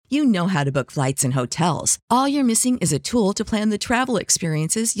You know how to book flights and hotels. All you're missing is a tool to plan the travel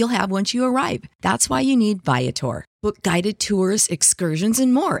experiences you'll have once you arrive. That's why you need Viator. Book guided tours, excursions,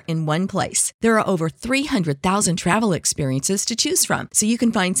 and more in one place. There are over 300,000 travel experiences to choose from, so you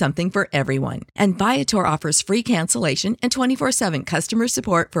can find something for everyone. And Viator offers free cancellation and 24/7 customer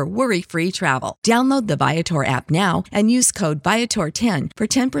support for worry-free travel. Download the Viator app now and use code Viator10 for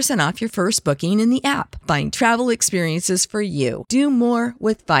 10% off your first booking in the app. Find travel experiences for you. Do more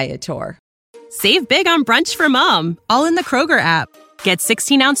with Viator. Save big on brunch for mom, all in the Kroger app. Get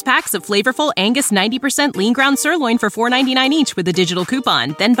 16-ounce packs of flavorful Angus 90% lean ground sirloin for $4.99 each with a digital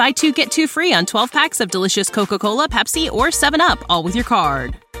coupon. Then buy 2, get 2 free on 12 packs of delicious Coca-Cola, Pepsi, or 7-Up, all with your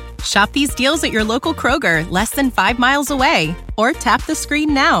card. Shop these deals at your local Kroger, less than 5 miles away. Or tap the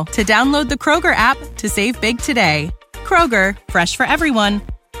screen now to download the Kroger app to save big today. Kroger, fresh for everyone.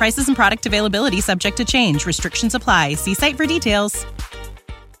 Prices and product availability subject to change. Restrictions apply. See site for details.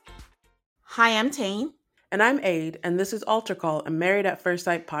 Hi, I'm Tane. And I'm Aid, and this is Altar Call, a Married at First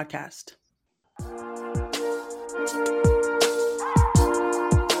Sight podcast.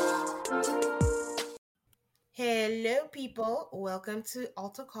 Hello, people. Welcome to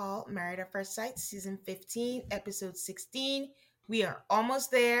Altar Call, Married at First Sight, Season 15, Episode 16. We are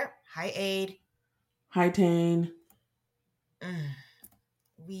almost there. Hi, Aid. Hi, Tane.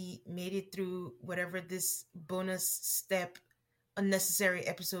 We made it through whatever this bonus step unnecessary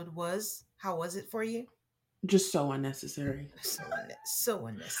episode was. How was it for you? Just so unnecessary. So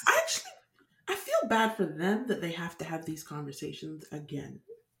unnecessary. I feel bad for them that they have to have these conversations again.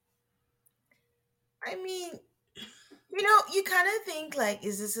 I mean, you kind of think, like,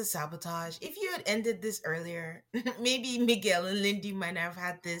 is this a sabotage? If you had ended this earlier, maybe Miguel and Lindy might not have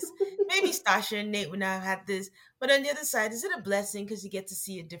had this. Maybe Stasha and Nate would not have had this. But on the other side, is it a blessing because you get to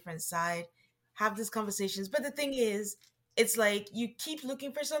see a different side, have these conversations? But the thing is, it's like you keep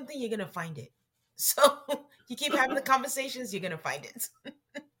looking for something, you're going to find it. So you keep having the conversations, you're going to find it.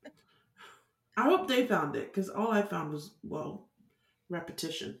 I hope they found it, because all I found was,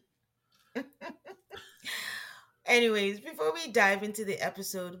 repetition. Anyways, before we dive into the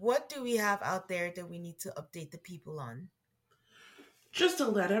episode, what do we have out there that we need to update the people on? Just to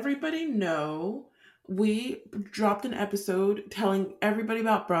let everybody know, we dropped an episode telling everybody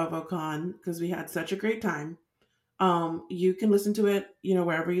about BravoCon, because we had such a great time. You can listen to it,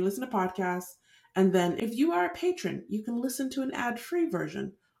 wherever you listen to podcasts. And then if you are a patron, you can listen to an ad-free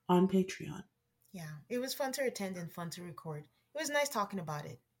version on Patreon. Yeah, it was fun to attend and fun to record. It was nice talking about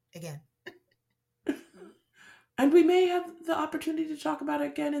it again. And we may have the opportunity to talk about it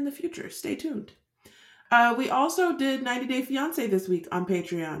again in the future. Stay tuned. We also did 90 Day Fiancé this week on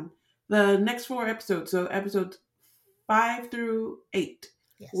Patreon. The next 4 episodes, so episodes 5 through 8.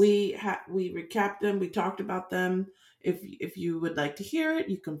 Yes. We recapped them. We talked about them. If you would like to hear it,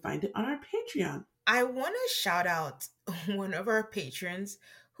 you can find it on our Patreon. I want to shout out one of our patrons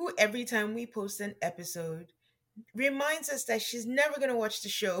who every time we post an episode reminds us that she's never going to watch the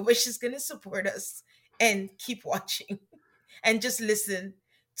show, but she's going to support us and keep watching and just listen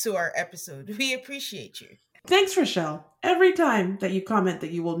to our episode. We appreciate you. Thanks, Rochelle. Every time that you comment that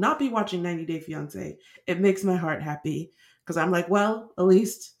you will not be watching 90 Day Fiancé, it makes my heart happy. Because I'm like, well, at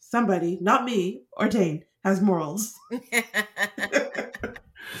least somebody, not me or Tane, has morals.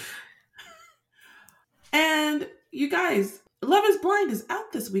 And you guys, Love is Blind is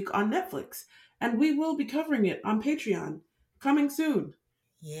out this week on Netflix. And we will be covering it on Patreon. Coming soon.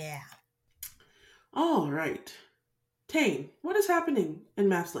 Yeah. All right. Tane, what is happening in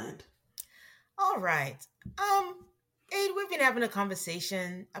MAFS land? All right. Aid, we've been having a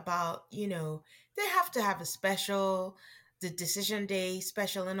conversation about, they have to have a special, the Decision Day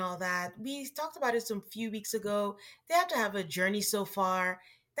special and all that. We talked about it some few weeks ago. They have to have a journey so far.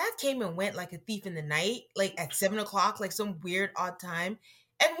 That came and went like a thief in the night, like at 7:00, like some weird odd time.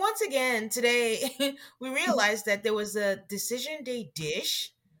 And once again, today, we realized that there was a Decision Day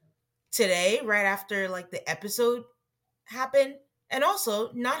dish today, right after like the episode happened, and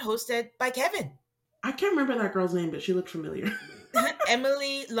also not hosted by Kevin. I can't remember that girl's name, but she looked familiar.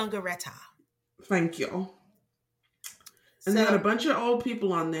 Emily Longaretta. Thank you. And they had a bunch of old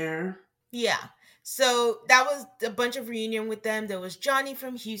people on there. Yeah. So that was a bunch of reunion with them. There was Johnny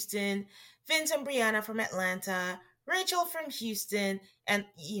from Houston, Vince and Brianna from Atlanta, Rachel from Houston, and,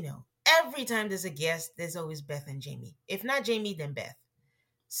 every time there's a guest, there's always Beth and Jamie. If not Jamie, then Beth.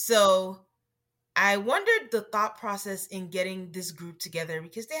 So I wondered the thought process in getting this group together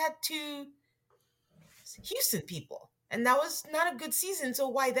because they had 2 Houston people, and that was not a good season, so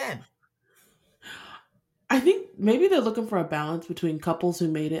why them? I think maybe they're looking for a balance between couples who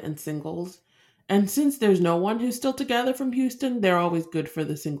made it and singles. And since there's no one who's still together from Houston, they're always good for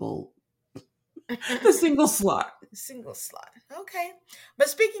the single slot. Single slot. Okay. But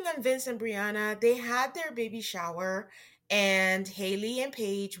speaking of Vince and Brianna, they had their baby shower and Haley and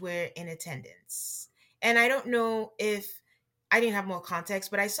Paige were in attendance. And I don't know if I didn't have more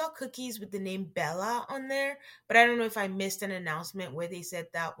context, but I saw cookies with the name Bella on there, but I don't know if I missed an announcement where they said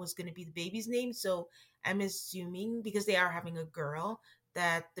that was going to be the baby's name. So I'm assuming because they are having a girl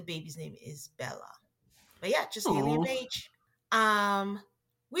that the baby's name is Bella. But yeah, just Haley and Aw. Paige.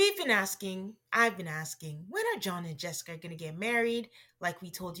 I've been asking, when are John and Jessica gonna get married? Like we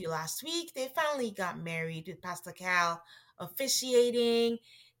told you last week, they finally got married with Pastor Cal officiating.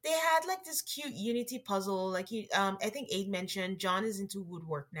 They had like this cute unity puzzle. I think Aid mentioned John is into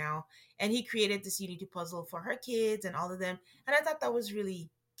woodwork now, and he created this unity puzzle for her kids and all of them. And I thought that was really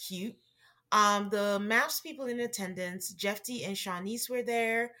cute. The MAFS people in attendance, Jeff T and Shawnice were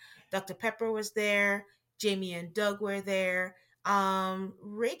there. Dr. Pepper was there. Jamie and Doug were there.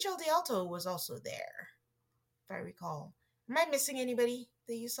 Rachel D'Alto was also there, if I recall. Am I missing anybody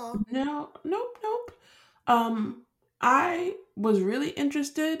that you saw? No, nope. I was really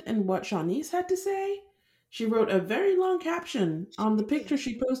interested in what Shawnice had to say. She wrote a very long caption on the picture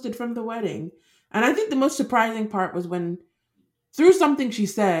she posted from the wedding. And I think the most surprising part was when, through something she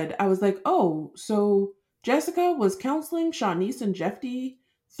said, I was like, oh, so Jessica was counseling Shawnice and Jeffy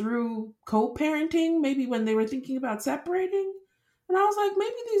through co-parenting, maybe when they were thinking about separating. And I was like,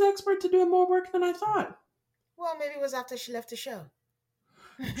 maybe these experts are doing more work than I thought. Well, maybe it was after she left the show.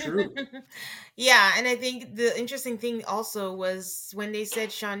 True. Yeah, and I think the interesting thing also was when they said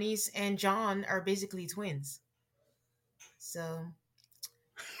Shawnice and John are basically twins. So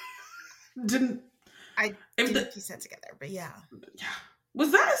Didn't I if didn't the, piece that together, but yeah.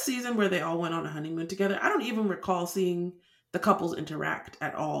 Was that a season where they all went on a honeymoon together? I don't even recall seeing the couples interact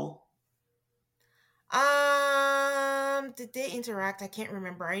at all. Did they interact? I can't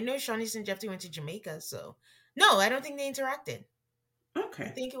remember. I know Shawnice and Jeffy went to Jamaica, so no, I don't think they interacted. I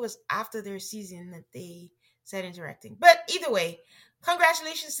Okay. think it was after their season that they said interacting. But either way,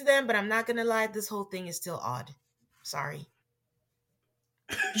 congratulations to them. But I'm not gonna lie, this whole thing is still odd. Sorry.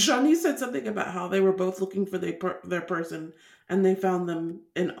 Shawnice said something about how they were both looking for their person and they found them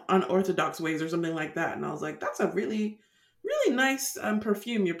in unorthodox ways or something like that. And I was like, that's a really, really nice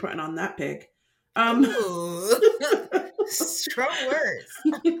perfume you're putting on that pig. Ooh. Strong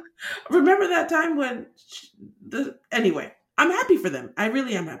words. Remember that time when anyway, I'm happy for them. I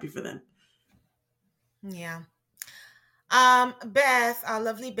really am happy for them. Yeah. Beth, our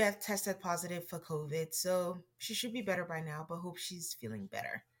lovely Beth tested positive for COVID, so she should be better by now, but hope she's feeling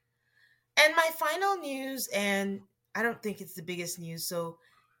better. And my final news, and I don't think it's the biggest news, so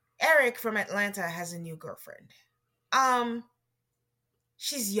Eric from Atlanta has a new girlfriend. Um,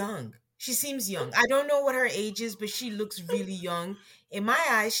 she's young. She seems young. I don't know what her age is, but she looks really young. In my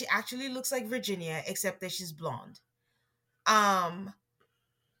eyes, she actually looks like Virginia, except that she's blonde. Um,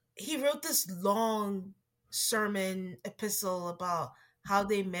 he wrote this long sermon epistle about how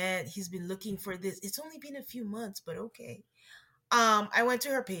they met. He's been looking for this. It's only been a few months, but okay. I went to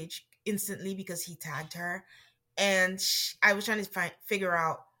her page instantly because he tagged her, and I was trying to figure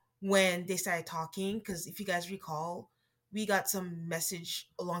out when they started talking. Because if you guys recall, we got some message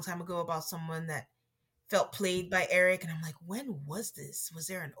a long time ago about someone that felt played by Eric, and I'm like, when was this? Was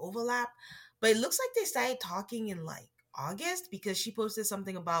there an overlap? But it looks like they started talking in like August because she posted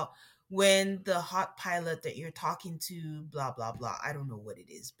something about when the hot pilot that you're talking to, blah blah blah. I don't know what it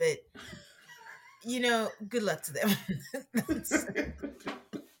is, but good luck to them.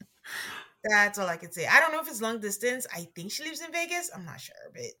 That's all I can say. I don't know if it's long distance. I think she lives in Vegas. I'm not sure,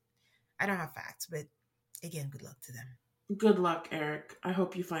 but I don't have facts. But again, good luck to them. Good luck, Eric. I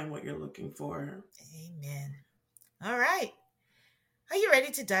hope you find what you're looking for. Amen. All right. Are you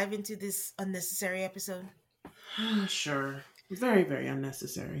ready to dive into this unnecessary episode? Sure. Very, very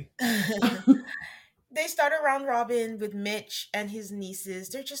unnecessary. They start a round robin with Mitch and his nieces.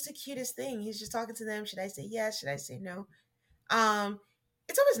 They're just the cutest thing. He's just talking to them. Should I say yes? Should I say no?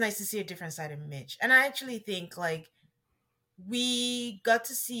 It's always nice to see a different side of Mitch. And I actually think like we got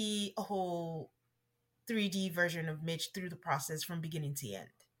to see a whole 3D version of Mitch through the process from beginning to end.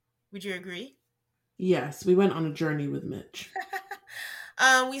 Would you agree? Yes, we went on a journey with Mitch.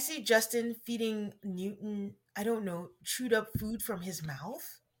 We see Justin feeding Newton, I don't know, chewed up food from his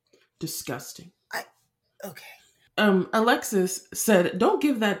mouth. Disgusting. Okay. Alexis said, "Don't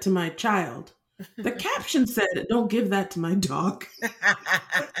give that to my child." The caption said, "Don't give that to my dog."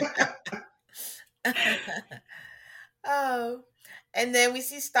 Oh. And then And we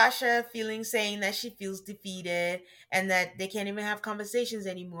see Stasha saying that she feels defeated and that they can't even have conversations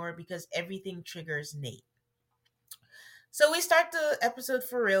anymore because everything triggers Nate. So we start the episode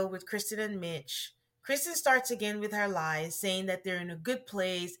for real with Kristen and Mitch. Kristen starts again with her lies, saying that they're in a good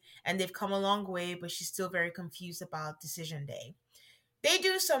place and they've come a long way, but she's still very confused about decision day. They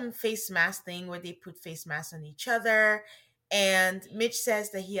do some face mask thing where they put face masks on each other. And Mitch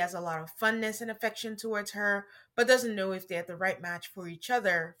says that he has a lot of funness and affection towards her, but doesn't know if they're the right match for each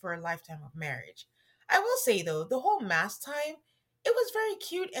other for a lifetime of marriage. I will say though, the whole mask time, it was very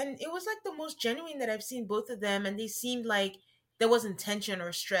cute and it was like the most genuine that I've seen both of them, and they seemed like there wasn't tension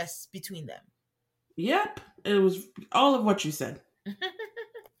or stress between them. Yep, it was all of what you said. We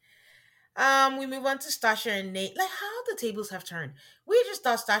move on to Stasha and Nate. Like how the tables have turned. We just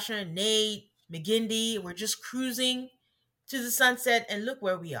thought Stasha and Nate, McGindy, were just cruising to the sunset, and look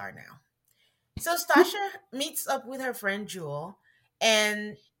where we are now. So Stasha meets up with her friend Jewel,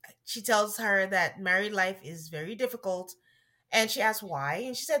 and she tells her that married life is very difficult. And she asks why,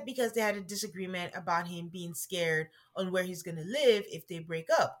 and she said because they had a disagreement about him being scared on where he's gonna live if they break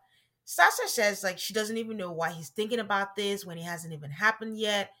up. Stasha says like she doesn't even know why he's thinking about this when it hasn't even happened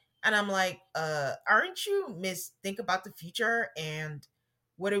yet. And I'm like, aren't you Miss Think about the future and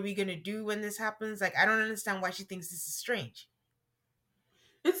what are we gonna do when this happens? Like, I don't understand why she thinks this is strange.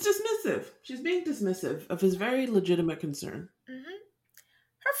 It's dismissive. She's being dismissive of his very legitimate concern. Hmm.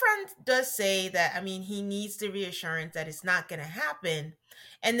 Her friend does say that, I mean, he needs the reassurance that it's not going to happen.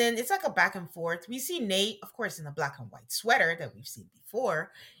 And then it's like a back and forth. We see Nate, of course, in the black and white sweater that we've seen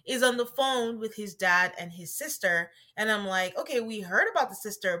before, is on the phone with his dad and his sister. And I'm like, okay, we heard about the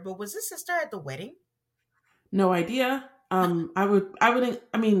sister, but was the sister at the wedding? No idea. I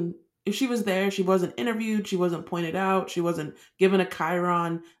mean, if she was there, she wasn't interviewed, she wasn't pointed out, she wasn't given a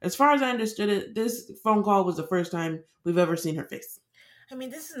chyron. As far as I understood it, this phone call was the first time we've ever seen her face. I mean,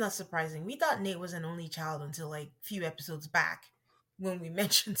 this is not surprising. We thought Nate was an only child until like a few episodes back when we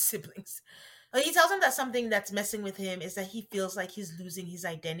mentioned siblings. He tells him that something that's messing with him is that he feels like he's losing his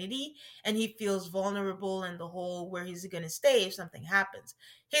identity and he feels vulnerable in the whole where he's going to stay if something happens.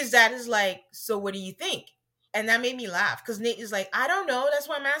 His dad is like, so what do you think? And that made me laugh because Nate is like, I don't know. That's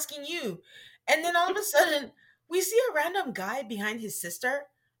why I'm asking you. And then all of a sudden, we see a random guy behind his sister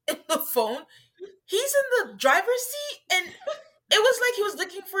in the phone. He's in the driver's seat and it was like he was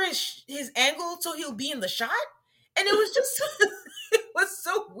looking for his angle so he'll be in the shot. And it was just, it was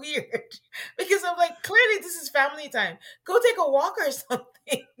so weird because I'm like, clearly this is family time. Go take a walk or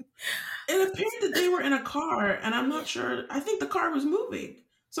something. It appeared that they were in a car, and I'm not sure. I think the car was moving.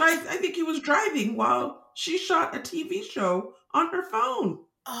 So I think he was driving while she shot a TV show on her phone.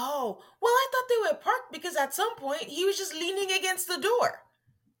 Oh, well, I thought they were parked because at some point he was just leaning against the door.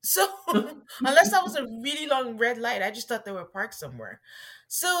 So, unless that was a really long red light, I just thought they were parked somewhere.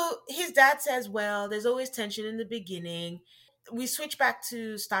 So, his dad says, well, there's always tension in the beginning. We switch back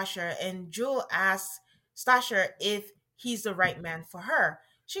to Stasha, and Jewel asks Stasha if he's the right man for her.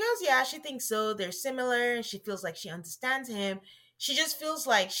 She goes, yeah, she thinks so. They're similar, and she feels like she understands him. She just feels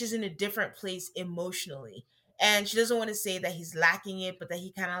like she's in a different place emotionally. And she doesn't want to say that he's lacking it, but that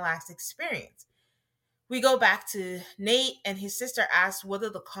he kind of lacks experience. We go back to Nate, and his sister asks, what are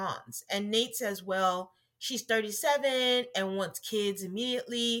the cons? And Nate says, well, she's 37 and wants kids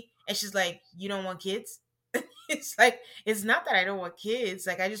immediately. And she's like, you don't want kids? It's like, it's not that I don't want kids.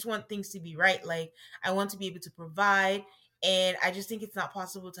 Like, I just want things to be right. Like, I want to be able to provide. And I just think it's not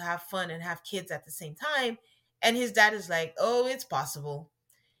possible to have fun and have kids at the same time. And his dad is like, oh, it's possible.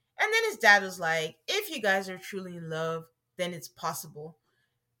 And then his dad was like, if you guys are truly in love, then it's possible.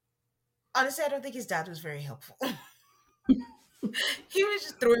 Honestly, I don't think his dad was very helpful. He was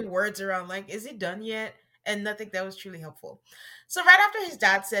just throwing words around like, is it done yet? And nothing that was truly helpful. So right after his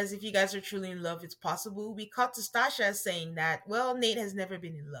dad says, if you guys are truly in love, it's possible, we cut to Stasha saying that, well, Nate has never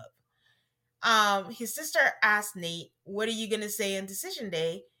been in love. His sister asked Nate, what are you going to say on decision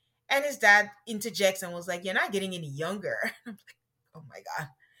day? And his dad interjects and was like, you're not getting any younger. I'm like, oh my God.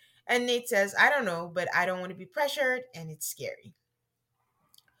 And Nate says, I don't know, but I don't want to be pressured and it's scary.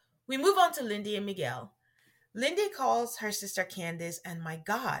 We move on to Lindy and Miguel. Lindy calls her sister Candace, and my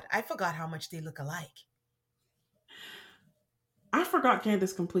God, I forgot how much they look alike. I forgot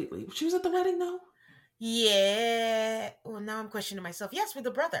Candace completely. She was at the wedding, though? Yeah. Well, now I'm questioning myself. Yes, with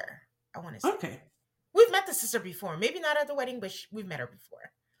the brother, I want to say. Okay. We've met the sister before. Maybe not at the wedding, but we've met her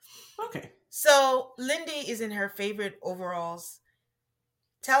before. Okay. So Lindy is in her favorite overalls.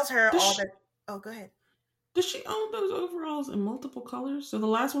 Tells her all that. Oh, go ahead. Does she own those overalls in multiple colors? So the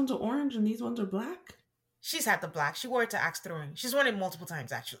last ones are orange and these ones are black? She's had the black. She wore it to axe throwing. She's worn it multiple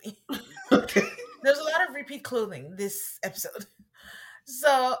times, actually. Okay. There's a lot of repeat clothing this episode.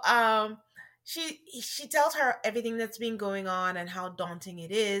 So she tells her everything that's been going on and how daunting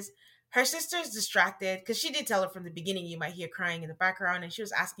it is. Her sister's distracted because she did tell her from the beginning you might hear crying in the background, and she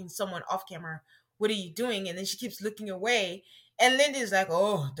was asking someone off camera, "What are you doing?" And then she keeps looking away, and Lindy's like,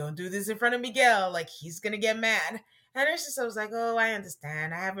 "Oh, don't do this in front of Miguel, like he's gonna get mad." And her sister was like, "Oh, I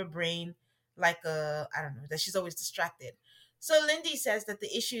understand. I have a brain like a I don't know that she's always distracted." So Lindy says that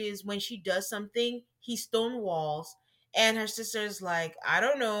the issue is when she does something, he stonewalls, and her sister's like, I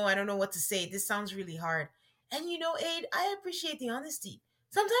don't know what to say. This sounds really hard. And you know, Aid, I appreciate the honesty.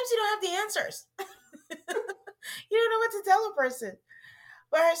 Sometimes you don't have the answers. You don't know what to tell a person.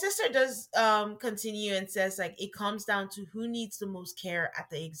 But her sister does continue and says like it comes down to who needs the most care at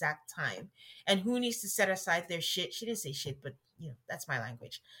the exact time and who needs to set aside their shit. She didn't say shit, but you know, that's my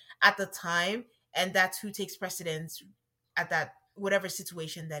language. At the time, and that's who takes precedence at that whatever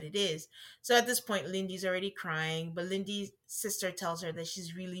situation that it is. So at this point, Lindy's already crying, but Lindy's sister tells her that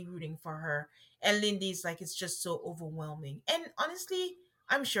she's really rooting for her. And Lindy's like, it's just so overwhelming. And honestly,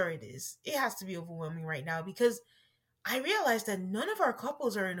 I'm sure it is. It has to be overwhelming right now because I realized that none of our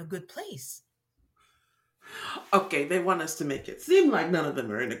couples are in a good place. Okay, they want us to make it seem like none of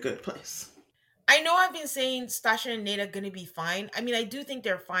them are in a good place. I know I've been saying Stasha and Nate are gonna be fine. I mean, I do think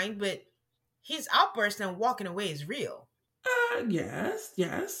they're fine, but his outburst and walking away is real. Yes,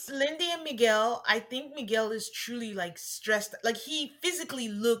 yes. Lindy and Miguel, I think Miguel is truly like stressed. Like he physically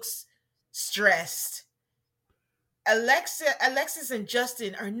looks stressed. Alexis and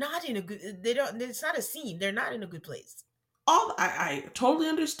Justin are not in a good they don't it's not a scene. They're not in a good place. I totally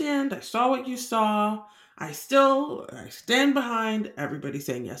understand. I saw what you saw. I stand behind everybody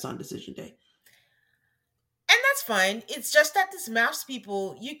saying yes on decision day. And that's fine. It's just that this MAFS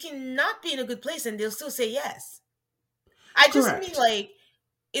people, you cannot be in a good place and they'll still say yes. I just mean Correct. like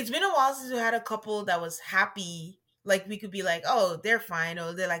it's been a while since we had a couple that was happy. Like we could be like, oh, they're fine,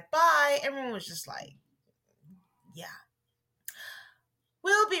 or they're like, bye. Everyone was just like, yeah.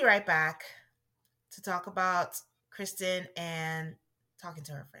 We'll be right back to talk about Kristen and talking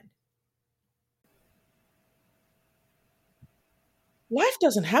to her friend. Life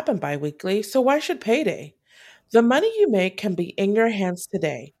doesn't happen bi-weekly, so why should payday? The money you make can be in your hands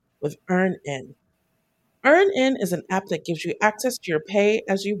today with EarnIn. EarnIn is an app that gives you access to your pay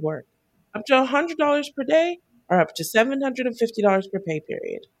as you work, up to $100 per day or up to $750 per pay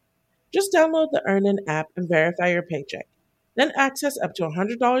period. Just download the EarnIn app and verify your paycheck. Then access up to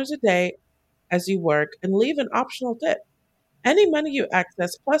 $100 a day as you work and leave an optional tip. Any money you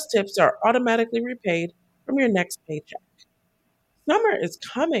access plus tips are automatically repaid from your next paycheck. Summer is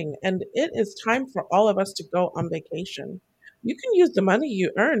coming and it is time for all of us to go on vacation. You can use the money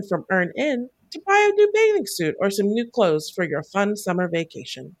you earn from Earn In to buy a new bathing suit or some new clothes for your fun summer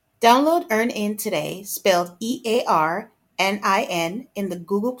vacation. Download EarnIn today, spelled EARNIN, in the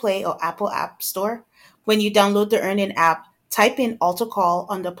Google Play or Apple App Store. When you download the EarnIn app, type in Altar Call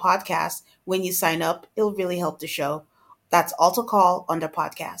under podcast. When you sign up, it'll really help the show. That's Altar Call under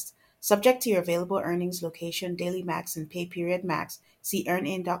podcast. Subject to your available earnings, location, daily max, and pay period max. See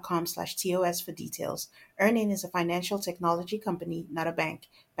earnin.com/TOS for details. EarnIn is a financial technology company, not a bank.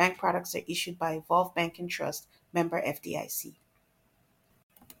 Bank products are issued by Evolve Bank and Trust, member FDIC.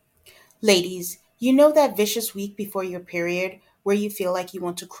 Ladies, you know that vicious week before your period where you feel like you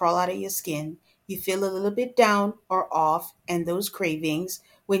want to crawl out of your skin, you feel a little bit down or off, and those cravings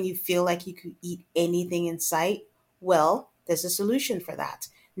when you feel like you could eat anything in sight? Well, there's a solution for that.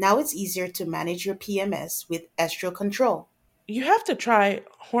 Now it's easier to manage your PMS with Estro Control. You have to try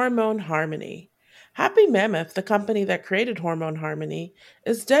Hormone Harmony. Happy Mammoth, the company that created Hormone Harmony,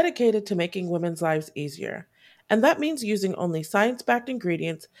 is dedicated to making women's lives easier. And that means using only science backed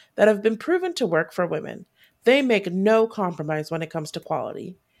ingredients that have been proven to work for women. They make no compromise when it comes to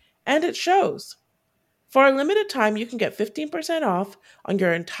quality. And it shows. For a limited time, you can get 15% off on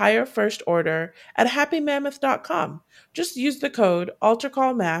your entire first order at happymammoth.com. Just use the code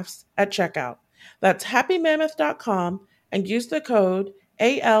AltarCallMaths at checkout. That's happymammoth.com and use the code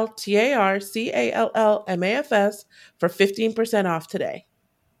ALTARCALLMAFS for 15% off today.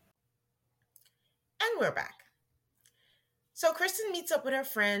 And we're back. So Kristen meets up with her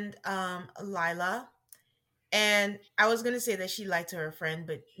friend, Lila. And I was going to say that she lied to her friend,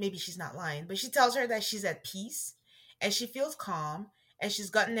 but maybe she's not lying. But she tells her that she's at peace and she feels calm and she's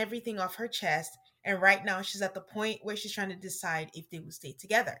gotten everything off her chest. And right now she's at the point where she's trying to decide if they will stay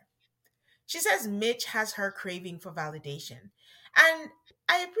together. She says Mitch has her craving for validation. And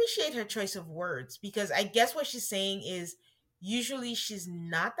I appreciate her choice of words because I guess what she's saying is usually she's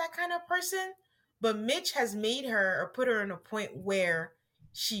not that kind of person, but Mitch has made her or put her in a point where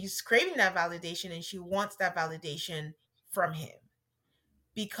she's craving that validation and she wants that validation from him.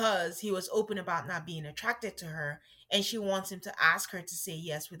 because he was open about not being attracted to her, and she wants him to ask her to say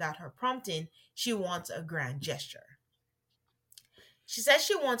yes without her prompting. She wants a grand gesture. She says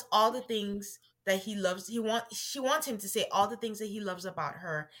she wants all the things that he loves. She wants him to say all the things that he loves about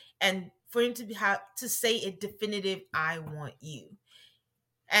her, and for him to have to say a definitive "I want you."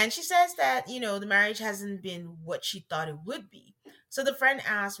 And she says that, the marriage hasn't been what she thought it would be. So the friend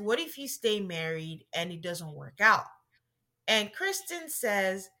asks, "What if you stay married and it doesn't work out?" And Kristen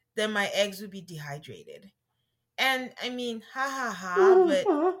says, "Then my eggs would be dehydrated." And I mean, ha ha ha, but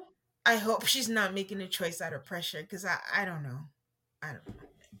I hope she's not making a choice out of pressure, because I don't know. I don't know.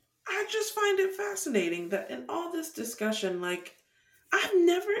 I just find it fascinating that in all this discussion, like, I've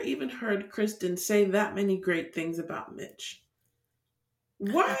never even heard Kristen say that many great things about Mitch.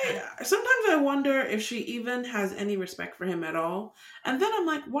 Why? Sometimes I wonder if she even has any respect for him at all. And then I'm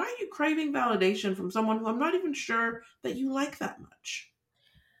like, why are you craving validation from someone who I'm not even sure that you like that much?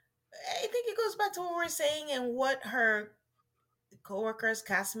 I think it goes back to what we're saying and what her coworkers,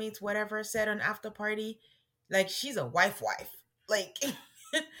 castmates, whatever said on after party. Like, she's a wife. Like,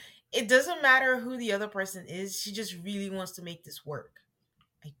 it doesn't matter who the other person is. She just really wants to make this work.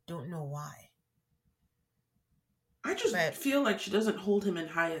 I don't know why. I just But feel like she doesn't hold him in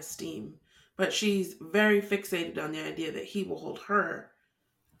high esteem, but she's very fixated on the idea that he will hold her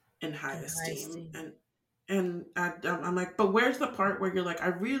in high in high esteem. esteem. I'm like, but where's the part where you're like, I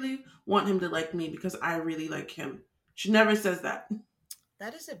really want him to like me because I really like him? She never says that.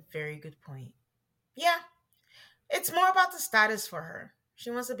 That is a very good point. Yeah, it's more about the status for her.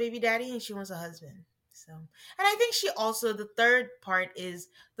 She wants a baby daddy and she wants a husband. So, and I think she also, the third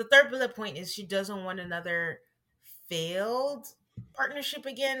bullet point is she doesn't want another failed partnership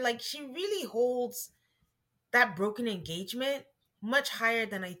again. Like, she really holds that broken engagement much higher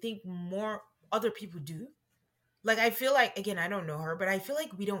than I think more other people do. Like, I feel like, again, I don't know her, but I feel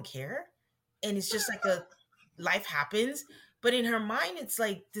like we don't care. And it's just like a life happens. But in her mind, it's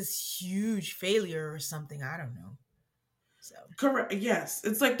like this huge failure or something. I don't know. So, Correct. Yes.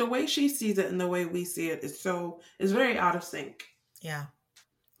 It's like the way she sees it and the way we see it is very out of sync. yeah.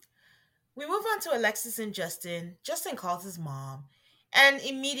 We move on to Alexis and Justin. Justin calls his mom and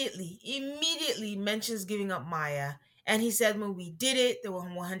immediately mentions giving up Maya. And he said when we did it, they were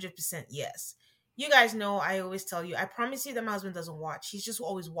 100% yes. You guys know I always tell you, I promise you that my husband doesn't watch. He's just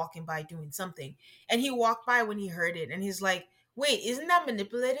always walking by doing something. And he walked by when he heard it and he's like, "Wait, isn't that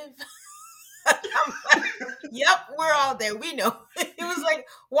manipulative?" I'm like, "Yep, we're all there. We know." It was like,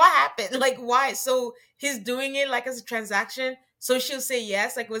 "What happened? Like, why?" So he's doing it like as a transaction. So she'll say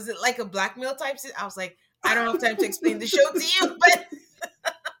yes. Like, was it like a blackmail type? I was like, I don't have time to explain the show to you, but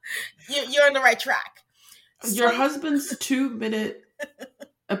you're on the right track. So, Your husband's 2-minute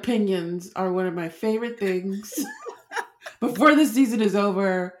opinions are one of my favorite things. Before the season is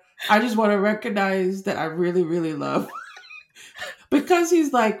over, I just want to recognize that I really, really love. Because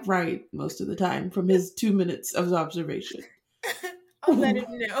he's like right most of the time from his 2 minutes of observation. I'll let him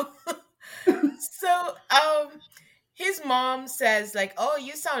know. So, his mom says like, "Oh,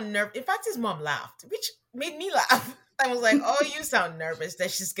 you sound nervous." In fact, his mom laughed, which made me laugh. I was like, "Oh, you sound nervous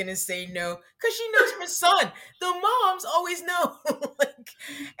that she's gonna say no," because she knows her son. The moms always know. Like,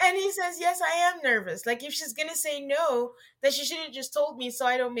 and he says, "Yes, I am nervous. Like, if she's gonna say no, that she should have just told me so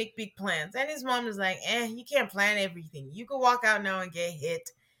I don't make big plans." And his mom is like, "You can't plan everything. You could walk out now and get hit.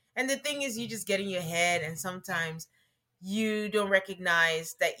 And the thing is, you just get in your head, and sometimes you don't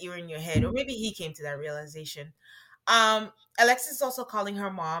recognize that you're in your head." Or maybe he came to that realization. Alexis is also calling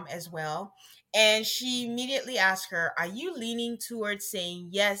her mom as well. And she immediately asked her, "Are you leaning towards saying,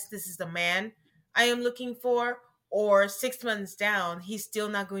 yes, this is the man I am looking for? Or 6 months down, he's still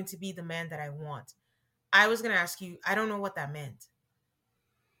not going to be the man that I want?" I was going to ask you, I don't know what that meant.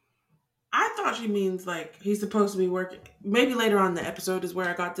 I thought she means like he's supposed to be working. Maybe later on in the episode is where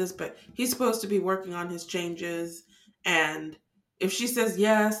I got this, but he's supposed to be working on his changes. And if she says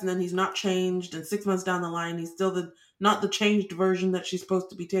yes, and then he's not changed, and 6 months down the line he's still not the changed version that she's supposed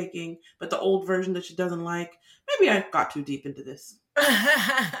to be taking, but the old version that she doesn't like. Maybe I got too deep into this.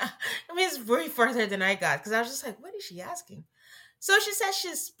 I mean, it's way further than I got because I was just like, what is she asking? So she says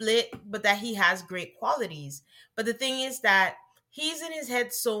she's split, but that he has great qualities. But the thing is that he's in his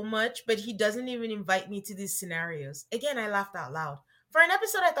head so much, but he doesn't even invite me to these scenarios. Again, I laughed out loud. For an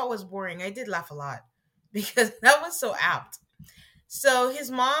episode I thought was boring, I did laugh a lot because that was so apt. So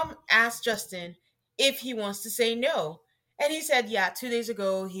his mom asked Justin if he wants to say no. And he said, yeah, 2 days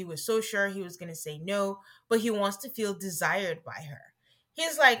ago, he was so sure he was going to say no, but he wants to feel desired by her.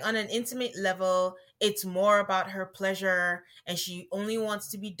 He's like, on an intimate level, it's more about her pleasure and she only wants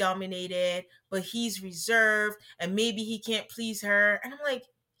to be dominated, but he's reserved and maybe he can't please her. And I'm like,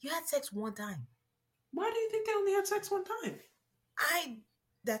 you had sex one time. Why do you think they only had sex one time? I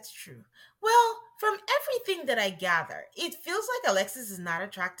That's true. Well, from everything that I gather, it feels like Alexis is not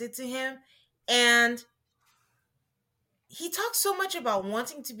attracted to him, and he talks so much about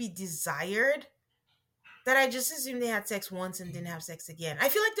wanting to be desired that I just assume they had sex once and didn't have sex again. I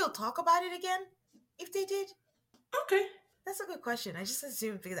feel like they'll talk about it again if they did. Okay. That's a good question. I just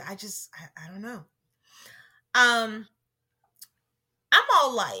assumed because I don't know. Um, I'm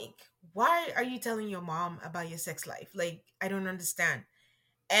all like, why are you telling your mom about your sex life? Like, I don't understand.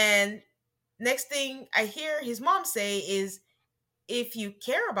 And next thing I hear his mom say is, if you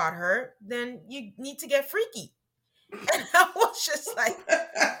care about her, then you need to get freaky. And I was just like,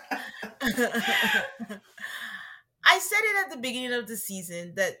 I said it at the beginning of the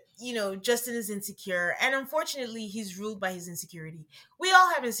season that, Justin is insecure. And unfortunately, he's ruled by his insecurity. We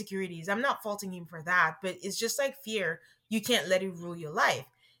all have insecurities. I'm not faulting him for that, but it's just like fear. You can't let it rule your life.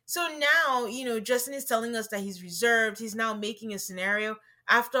 So now, Justin is telling us that he's reserved. He's now making a scenario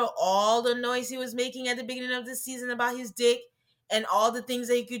after all the noise he was making at the beginning of the season about his dick and all the things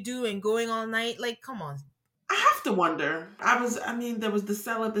that he could do and going all night. Like, come on. I have to wonder. There was the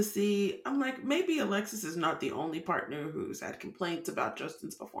celibacy. I'm like, maybe Alexis is not the only partner who's had complaints about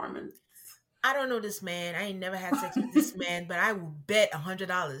Justin's performance. I don't know this man. I ain't never had sex with this man, but I will bet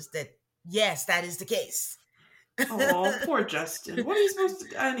 $100 that yes, that is the case. Oh, poor Justin. What are you supposed to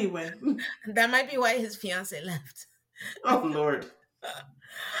do? Anyway. That might be why his fiance left. Oh, Lord.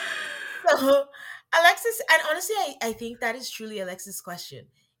 So, Alexis, and honestly, I think that is truly Alexis' question.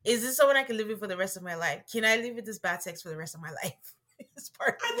 Is this someone I can live with for the rest of my life? Can I live with this bad sex for the rest of my life?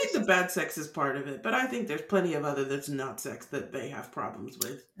 I think the bad sex is part of it, but I think there's plenty of other that's not sex that they have problems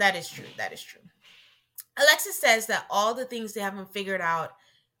with. That is true. That is true. Alexis says that all the things they haven't figured out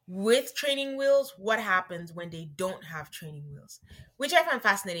with training wheels, what happens when they don't have training wheels, which I find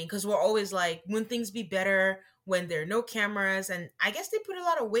fascinating because we're always like, wouldn't things be better when there are no cameras? And I guess they put a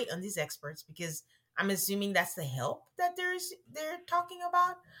lot of weight on these experts because I'm assuming that's the help that they're talking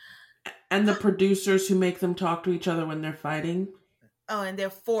about. And the producers who make them talk to each other when they're fighting. Oh, and they're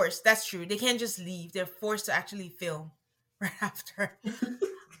forced. That's true. They can't just leave. They're forced to actually film right after.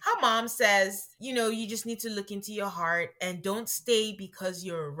 Her mom says, you just need to look into your heart and don't stay because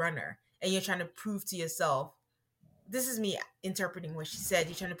you're a runner and you're trying to prove to yourself. This is me interpreting what she said.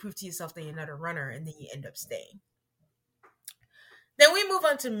 You're trying to prove to yourself that you're not a runner and then you end up staying. Then we move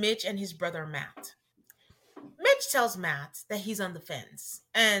on to Mitch and his brother Matt. Mitch tells Matt that he's on the fence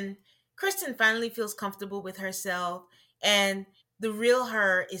and Kristen finally feels comfortable with herself and the real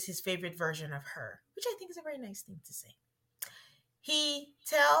her is his favorite version of her, which I think is a very nice thing to say. He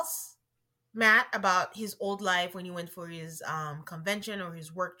tells Matt about his old life when he went for his convention or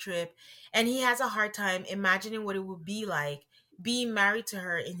his work trip, and he has a hard time imagining what it would be like being married to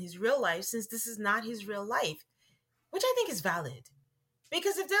her in his real life since this is not his real life, which I think is valid.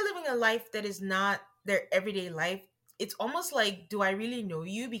 Because if they're living a life that is not their everyday life, it's almost like, do I really know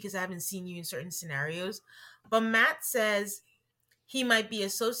you because I haven't seen you in certain scenarios? But Matt says he might be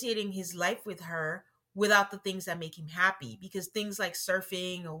associating his life with her without the things that make him happy because things like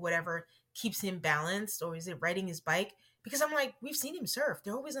surfing or whatever keeps him balanced, or is it riding his bike? Because I'm like, we've seen him surf.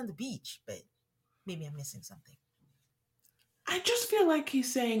 They're always on the beach, but maybe I'm missing something. I just feel like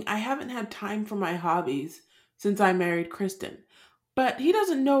he's saying, I haven't had time for my hobbies since I married Kristen. But he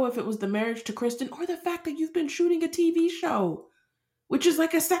doesn't know if it was the marriage to Kristen or the fact that you've been shooting a TV show, which is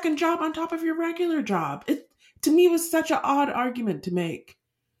like a second job on top of your regular job. To me, it was such an odd argument to make.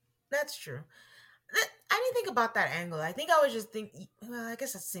 That's true. I didn't think about that angle. I think I was just thinking, well, I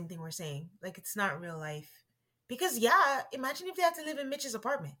guess that's the same thing we're saying. Like, it's not real life. Because, yeah, imagine if they had to live in Mitch's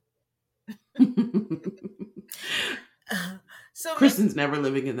apartment. So Kristen's never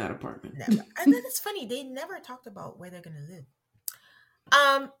living in that apartment. Never. And then it's funny, they never talked about where they're going to live.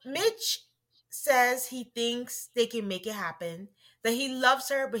 Mitch says he thinks they can make it happen, that he loves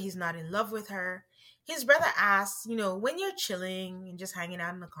her, but he's not in love with her. His brother asks, when you're chilling and just hanging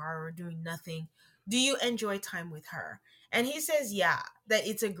out in the car or doing nothing, do you enjoy time with her? And he says, yeah, that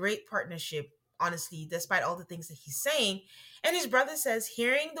it's a great partnership, honestly, despite all the things that he's saying. And his brother says,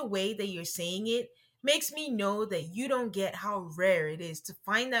 hearing the way that you're saying it makes me know that you don't get how rare it is to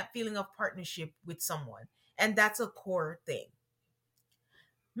find that feeling of partnership with someone. And that's a core thing.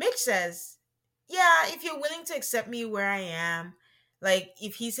 Mitch says, yeah, if you're willing to accept me where I am, like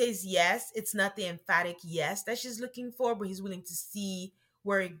if he says yes, it's not the emphatic yes that she's looking for, but he's willing to see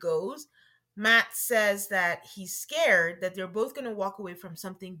where it goes. Matt says that he's scared that they're both going to walk away from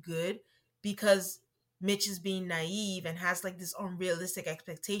something good because Mitch is being naive and has like this unrealistic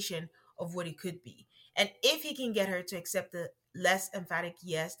expectation of what it could be. And if he can get her to accept the less emphatic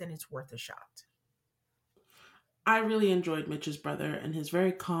yes, then it's worth a shot. I really enjoyed Mitch's brother and his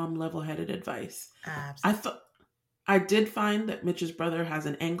very calm, level-headed advice. I Absolutely. thought I did find that Mitch's brother has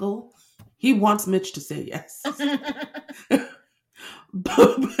an angle. He wants Mitch to say yes.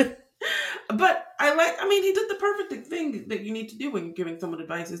 but, but I mean, he did the perfect thing that you need to do when you're giving someone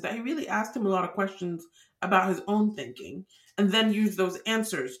advice is that he really asked him a lot of questions about his own thinking and then used those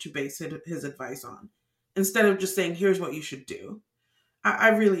answers to base his advice on instead of just saying, here's what you should do. I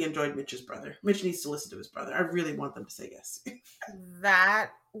really enjoyed Mitch's brother. Mitch needs to listen to his brother. I really want them to say yes. That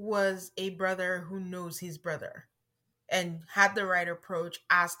was a brother who knows his brother and had the right approach,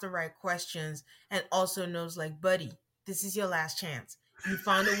 asked the right questions, and also knows, like, buddy, this is your last chance. You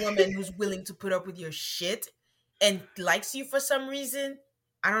found a woman who's willing to put up with your shit and likes you for some reason.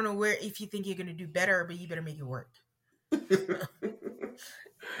 I don't know where if you think you're gonna do better, but you better make it work.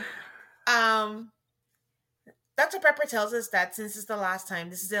 Um, Dr. Pepper tells us that since it's the last time,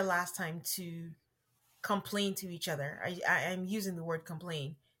 this is their last time to complain to each other. I'm using the word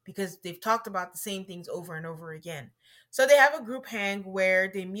complain because they've talked about the same things over and over again. So they have a group hang where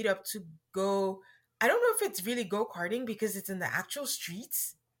they meet up to go. I don't know if it's really go karting because it's in the actual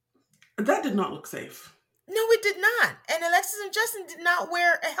streets. That did not look safe. No, it did not. And Alexis and Justin did not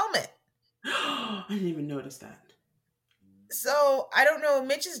wear a helmet. I didn't even notice that. So I don't know.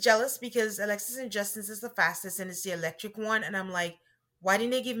 Mitch is jealous because Alexis and Justin's is the fastest and it's the electric one. And I'm like, why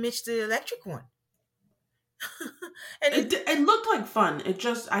didn't they give Mitch the electric one? And It looked like fun.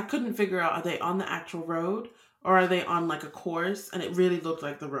 I couldn't figure out, are they on the actual road or are they on like a course? And it really looked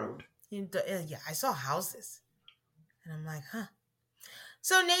like the road. yeah, I saw houses. And I'm like, huh.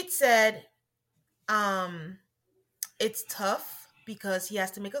 So Nate said, it's tough because he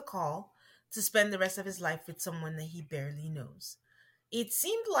has to make a call to spend the rest of his life with someone that he barely knows. It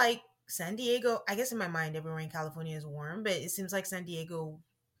seemed like San Diego, I guess in my mind, everywhere in California is warm, but it seems like San Diego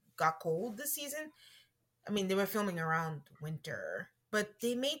got cold this season. I mean, they were filming around winter, but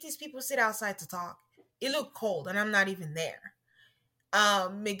they made these people sit outside to talk. It looked cold, and I'm not even there.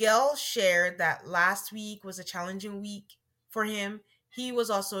 Miguel shared that last week was a challenging week for him. He was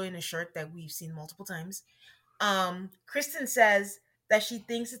also in a shirt that we've seen multiple times. Kristen says that she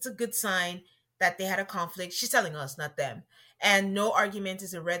thinks it's a good sign that they had a conflict. She's telling us, not them. And no argument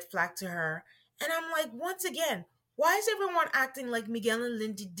is a red flag to her. And I'm like, once again, why is everyone acting like Miguel and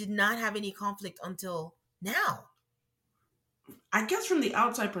Lindy did not have any conflict until now? I guess from the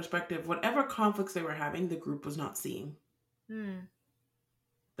outside perspective, whatever conflicts they were having, the group was not seeing. Hmm.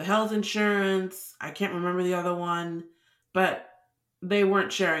 The health insurance, I can't remember the other one, but they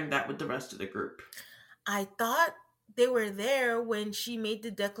weren't sharing that with the rest of the group. I thought they were there when she made the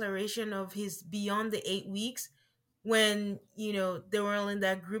declaration of his beyond the 8 weeks when, they were all in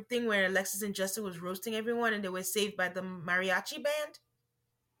that group thing where Alexis and Justin was roasting everyone and they were saved by the mariachi band.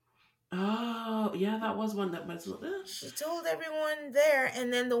 Oh, yeah, that was one that was... She told everyone there,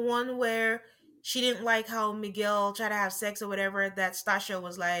 and then the one where she didn't like how Miguel tried to have sex or whatever, that Stasha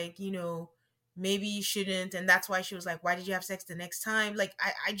was like, maybe you shouldn't, and that's why she was like, why did you have sex the next time? Like,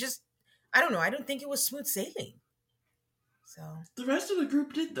 I don't know. I don't think it was smooth sailing. So the rest of the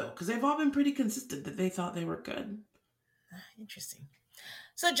group did, though, because they've all been pretty consistent that they thought they were good. Interesting.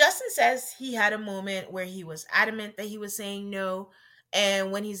 So Justin says he had a moment where he was adamant that he was saying no,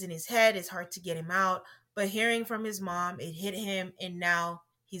 and when he's in his head, it's hard to get him out. But hearing from his mom, it hit him, and now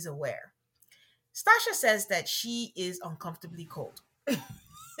he's aware. Stasha says that she is uncomfortably cold.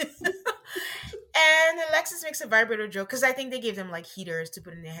 And Alexis makes a vibrator joke because I think they gave them like heaters to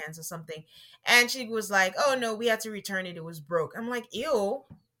put in their hands or something. And she was like, oh no, we had to return it. It was broke. I'm like, ew.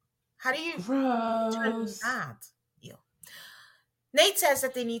 How do you return that? Ew. Nate says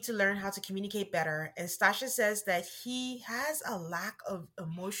that they need to learn how to communicate better. And Stasha says that he has a lack of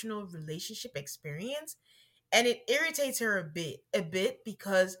emotional relationship experience. And it irritates her a bit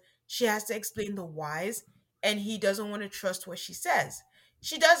because she has to explain the whys and he doesn't want to trust what she says.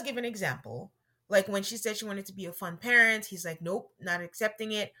 She does give an example. Like when she said she wanted to be a fun parent, he's like, nope, not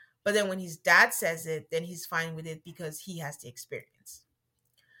accepting it. But then when his dad says it, then he's fine with it because he has the experience.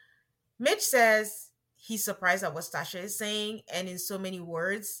 Mitch says he's surprised at what Stasha is saying, and in so many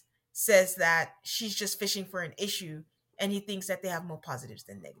words, says that she's just fishing for an issue, and he thinks that they have more positives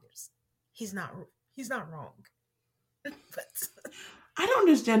than negatives. He's not wrong. But I don't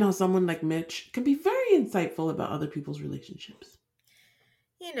understand how someone like Mitch can be very insightful about other people's relationships.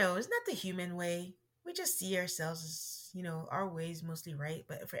 it's not the human way. We just see ourselves as, our way is mostly right,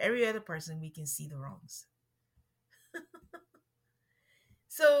 but for every other person, we can see the wrongs.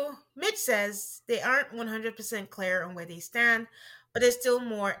 So Mitch says they aren't 100% clear on where they stand, but there's still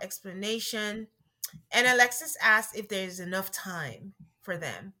more explanation. And Alexis asks if there's enough time for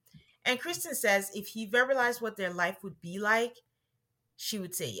them. And Kristen says if he verbalized what their life would be like, she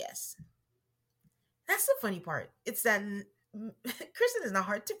would say yes. That's the funny part. It's that Kristen is not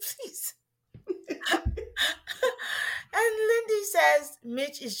hard to please. And Lindy says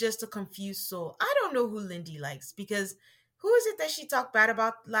Mitch is just a confused soul. I don't know who Lindy likes because who is it that she talked bad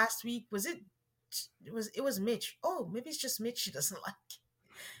about last week? It was Mitch. Oh, maybe it's just Mitch she doesn't like.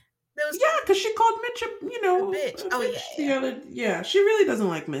 There was Yeah, because she called Mitch a bitch. Oh yeah, the yeah. other. Yeah, she really doesn't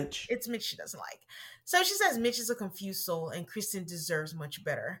like Mitch. It's Mitch she doesn't like. So she says Mitch is a confused soul and Kristen deserves much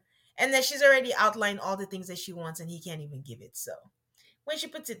better. And that she's already outlined all the things that she wants and he can't even give it. So when she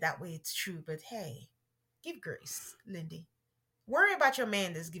puts it that way, it's true. But hey, give grace, Lindy. Worry about your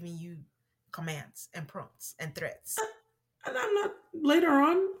man that's giving you commands and prompts and threats. And later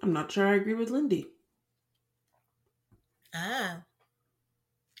on, I'm not sure I agree with Lindy. Ah,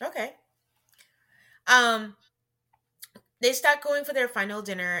 okay. They start going for their final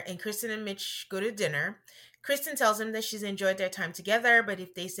dinner, and Kristen and Mitch go to dinner. Kristen tells him that she's enjoyed their time together, but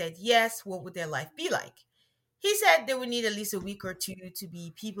if they said yes, what would their life be like? He said they would need at least a week or two to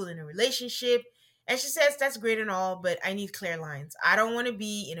be people in a relationship. And she says that's great and all, but I need clear lines. I don't want to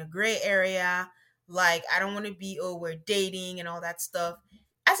be in a gray area. Like, I don't want to be, oh, we're dating and all that stuff.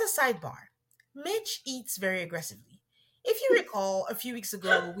 As a sidebar, Mitch eats very aggressively. If you recall, a few weeks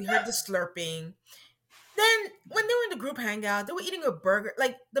ago, we heard the slurping. Then, when they were in the group hangout, they were eating a burger.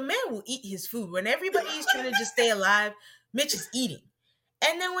 Like, the man will eat his food. When everybody's trying to just stay alive, Mitch is eating.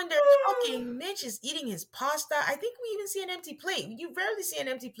 And then when they're talking, Mitch is eating his pasta. I think we even see an empty plate. You rarely see an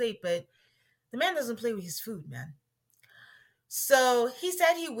empty plate, but the man doesn't play with his food, man. So he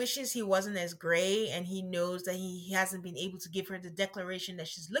said he wishes he wasn't as gray and he knows that he hasn't been able to give her the declaration that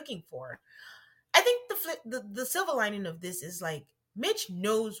she's looking for. I think the silver lining of this is like Mitch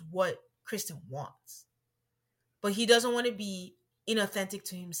knows what Kristen wants, but he doesn't want to be inauthentic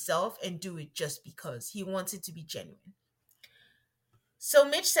to himself and do it just because. He wants it to be genuine. So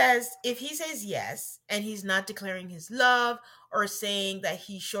Mitch says if he says yes and he's not declaring his love or saying that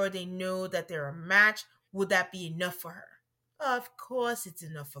he's sure they know that they're a match, would that be enough for her? Of course it's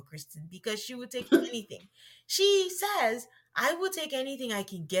enough for Kristen because she would take anything. She says, I will take anything I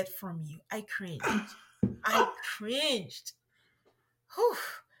can get from you. I cringed. Whew.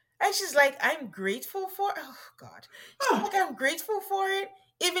 And she's like, I'm grateful for it. Oh, God. She's like, I'm grateful for it,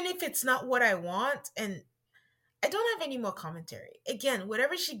 even if it's not what I want. And I don't have any more commentary. Again,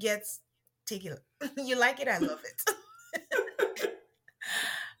 whatever she gets, take it. You like it, I love it.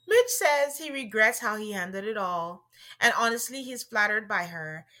 Mitch says he regrets how he handled it all. And honestly, he's flattered by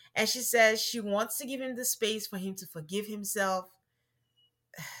her. And she says she wants to give him the space for him to forgive himself.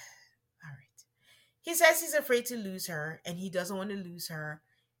 All right. He says he's afraid to lose her and he doesn't want to lose her.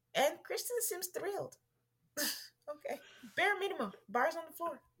 And Kristen seems thrilled. Okay. Bare minimum. Bars on the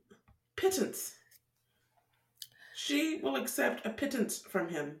floor. Pittance. She will accept a pittance from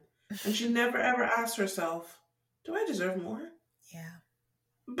him. And she never ever asks herself, do I deserve more? Yeah.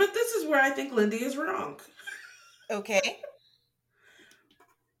 But this is where I think Lindy is wrong. Okay.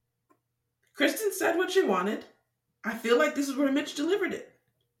 Kristen said what she wanted. I feel like this is where Mitch delivered it.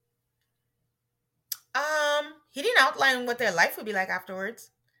 He didn't outline what their life would be like afterwards.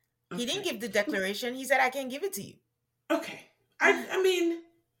 Okay. He didn't give the declaration. He said, I can't give it to you. Okay. I mean,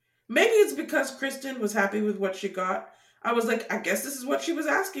 maybe it's because Kristen was happy with what she got. I was like, I guess this is what she was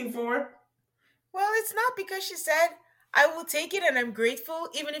asking for. Well, it's not because she said, I will take it and I'm grateful,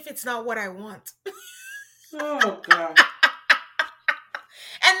 even if it's not what I want. Oh, God.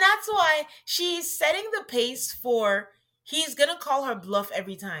 And that's why she's setting the pace for he's going to call her bluff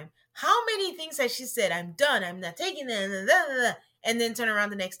every time. How many things has she said? I'm done. I'm not taking it. And then turn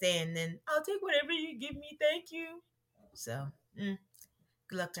around the next day and then I'll take whatever you give me. Thank you. So, good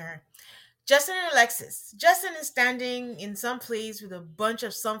luck to her. Justin and Alexis. Justin is standing in some place with a bunch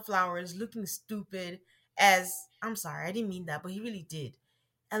of sunflowers looking stupid I'm sorry, I didn't mean that, but he really did.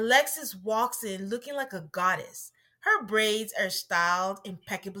 Alexis walks in looking like a goddess. Her braids are styled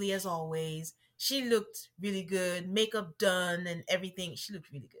impeccably as always. She looked really good, makeup done and everything. She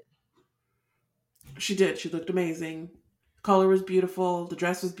looked really good. She did. She looked amazing. The color was beautiful. The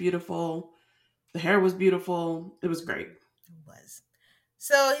dress was beautiful. The hair was beautiful. It was great. It was.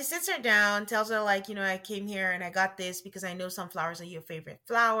 So he sits her down, tells her, like, I came here and I got this because I know sunflowers are your favorite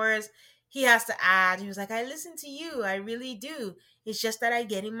flowers. He has to add, he was like, I listen to you. I really do. It's just that I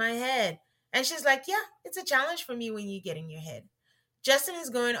get in my head. And she's like, yeah, it's a challenge for me when you get in your head. Justin is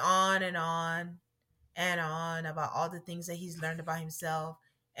going on and on and on about all the things that he's learned about himself.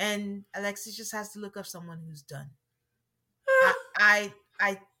 And Alexis just has to look up someone who's done. I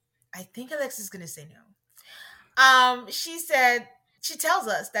I I, I think Alexis is gonna say no. She said she tells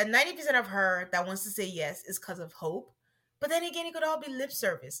us that 90% of her that wants to say yes is because of hope. But then again, it could all be lip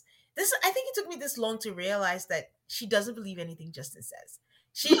service. This I think it took me this long to realize that she doesn't believe anything Justin says.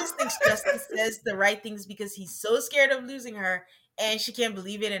 She just thinks Justin says the right things because he's so scared of losing her and she can't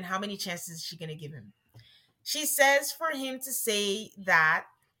believe it, and how many chances is she gonna give him? She says for him to say that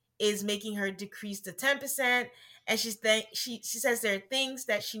is making her decrease the 10%. And she says there are things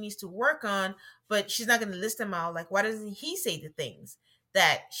that she needs to work on, but she's not going to list them out. Like, why doesn't he say the things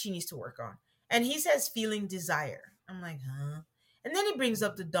that she needs to work on? And he says feeling desire. I'm like, huh? And then he brings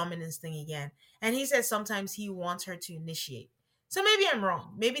up the dominance thing again. And he says sometimes he wants her to initiate. So maybe I'm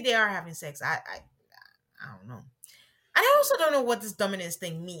wrong. Maybe they are having sex. I don't know. And I also don't know what this dominance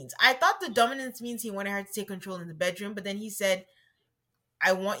thing means. I thought the dominance means he wanted her to take control in the bedroom, but then he said,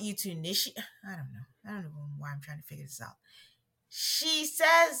 I want you to initiate. I don't know. I don't know why I'm trying to figure this out. She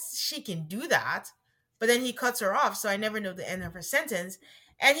says she can do that, but then he cuts her off, so I never know the end of her sentence.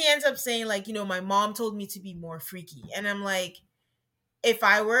 And he ends up saying, like, my mom told me to be more freaky. And I'm like, if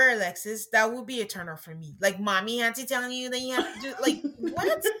I were Alexis, that would be a turn off for me. Like, mommy auntie telling you that you have to do, like,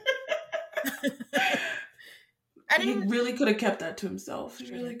 what? He really could have kept that to himself.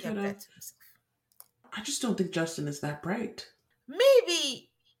 He really could have. I just don't think Justin is that bright. Maybe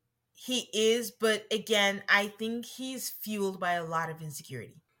he is, but again, I think he's fueled by a lot of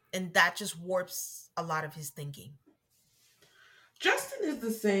insecurity, and that just warps a lot of his thinking. Justin is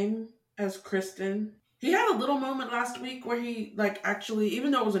the same as Kristen. He had a little moment last week where he, actually,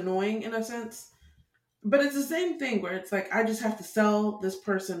 even though it was annoying in a sense, but it's the same thing where it's like, I just have to sell this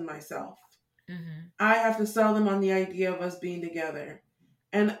person myself. Mm-hmm. I have to sell them on the idea of us being together.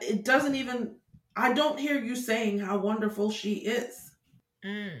 And it doesn't even, I don't hear you saying how wonderful she is.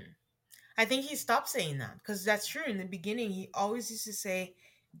 I think he stopped saying that because that's true. In the beginning, he always used to say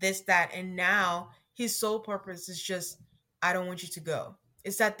this, that, and now his sole purpose is just, I don't want you to go.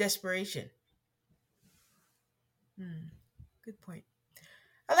 It's that desperation. Good point.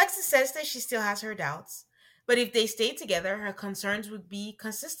 Alexis says that she still has her doubts, but if they stayed together, her concerns would be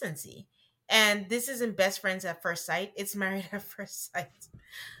consistency. And this isn't best friends at first sight. It's married at first sight.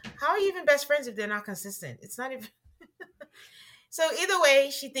 How are you even best friends if they're not consistent? It's not even... So either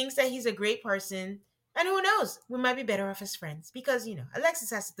way, she thinks that he's a great person. And who knows? We might be better off as friends. Because,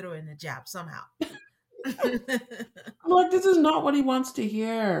 Alexis has to throw in a jab somehow. Look, this is not what he wants to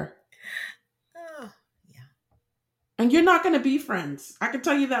hear. Oh, yeah. And you're not going to be friends. I can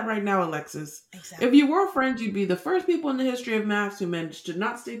tell you that right now, Alexis. Exactly. If you were friends, you'd be the first people in the history of MAFS who managed to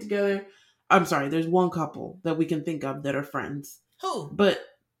not stay together. I'm sorry, there's one couple that we can think of that are friends. Who? But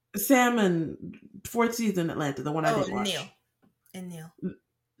Sam and fourth season Atlanta, the one I didn't watch. Neil.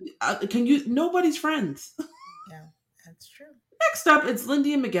 Nobody's friends. Yeah, that's true. Next up, it's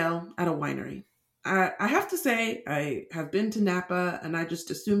Lindy and Miguel at a winery. I have to say, I have been to Napa, and I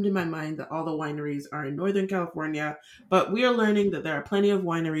just assumed in my mind that all the wineries are in Northern California, but we are learning that there are plenty of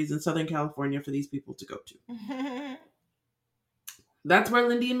wineries in Southern California for these people to go to. That's where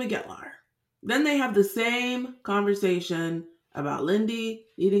Lindy and Miguel are. Then they have the same conversation about Lindy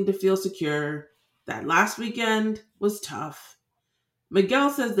needing to feel secure, that last weekend was tough.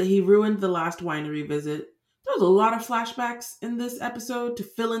 Miguel says that he ruined the last winery visit. There was a lot of flashbacks in this episode to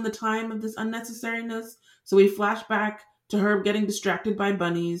fill in the time of this unnecessariness. So we flash back to her getting distracted by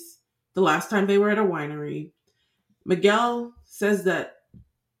bunnies the last time they were at a winery. Miguel says that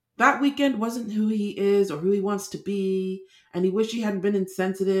weekend wasn't who he is or who he wants to be, and he wished he hadn't been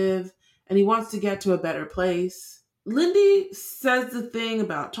insensitive, and he wants to get to a better place. Lindy says the thing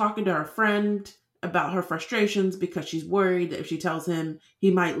about talking to her friend about her frustrations because she's worried that if she tells him, he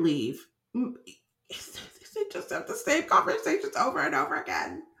might leave. They just have the same conversations over and over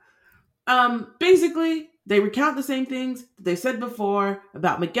again. Basically, they recount the same things that they said before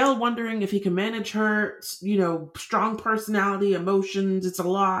about Miguel wondering if he can manage her, strong personality, emotions. It's a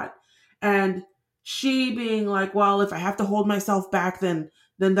lot. And she being like, well, if I have to hold myself back, then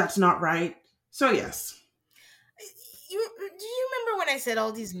that's not right. So, yes. Do you remember when I said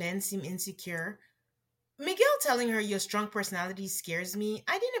all these men seem insecure? Miguel telling her your strong personality scares me.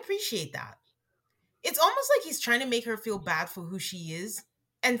 I didn't appreciate that. It's almost like he's trying to make her feel bad for who she is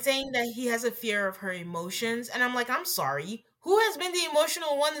and saying that he has a fear of her emotions. And I'm like, I'm sorry. Who has been the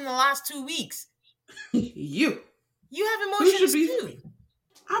emotional one in the last 2 weeks? You. You have emotions too.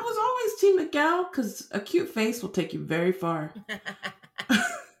 I was always Team Miguel because a cute face will take you very far.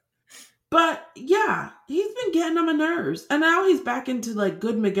 But yeah, he's been getting on my nerves. And now he's back into like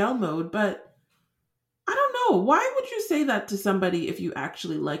good Miguel mode, but I don't know. Why would you say that to somebody if you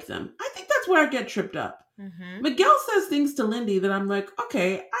actually like them? I think that's where I get tripped up. Mm-hmm. Miguel says things to Lindy that I'm like,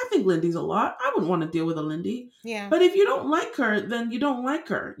 okay, I think Lindy's a lot. I wouldn't want to deal with a Lindy. Yeah. But if you don't like her, then you don't like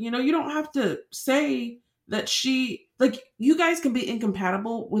her. You know, you don't have to say that you guys can be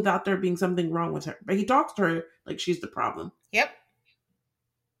incompatible without there being something wrong with her. But he talks to her like she's the problem. Yep.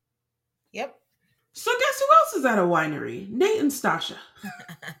 So guess who else is at a winery? Nate and Stasha.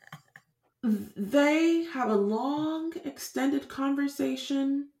 They have a long, extended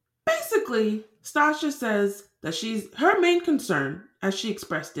conversation. Basically, Stasha says that her main concern, as she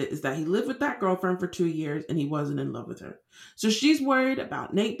expressed it, is that he lived with that girlfriend for 2 years and he wasn't in love with her. So she's worried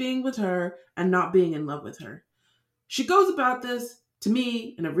about Nate being with her and not being in love with her. She goes about this, to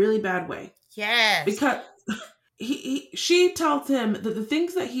me, in a really bad way. Yes. Because she tells him that the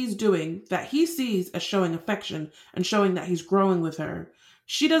things that he's doing, that he sees as showing affection and showing that he's growing with her,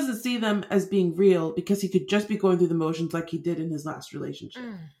 she doesn't see them as being real because he could just be going through the motions like he did in his last relationship.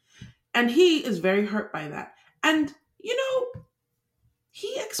 And he is very hurt by that. And, you know,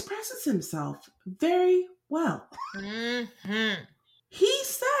 he expresses himself very well. Mm-hmm. He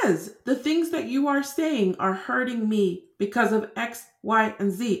says the things that you are saying are hurting me because of X, Y,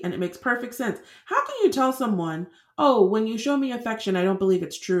 and Z. And it makes perfect sense. How can you tell someone, oh, when you show me affection, I don't believe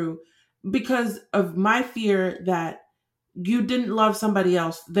it's true because of my fear that you didn't love somebody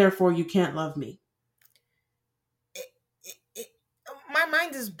else, therefore you can't love me? My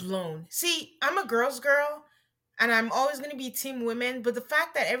mind is blown. See, I'm a girl's girl, and I'm always going to be team women, but the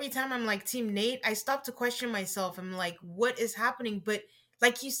fact that every time I'm like team Nate, I stop to question myself. I'm like, what is happening? But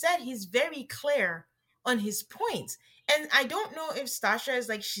like you said, he's very clear on his points. And I don't know if Stasha is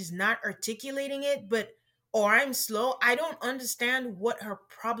like, she's not articulating it, or I'm slow. I don't understand what her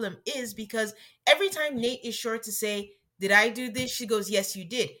problem is, because every time Nate is sure to say, did I do this? She goes, yes, you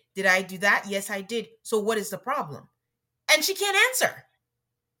did. Did I do that? Yes, I did. So what is the problem? And she can't answer.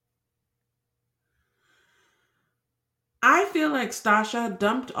 I feel like Stasha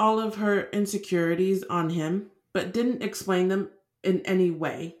dumped all of her insecurities on him, but didn't explain them in any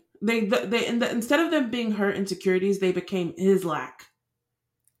way. Instead of them being her insecurities, they became his lack.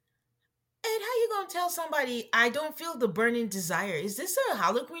 And how you gonna tell somebody I don't feel the burning desire? Is this a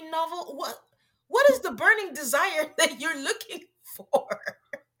Harlequin novel? What is the burning desire that you're looking for?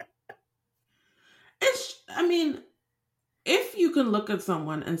 If you can look at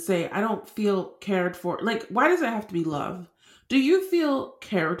someone and say, I don't feel cared for, like, why does it have to be love? Do you feel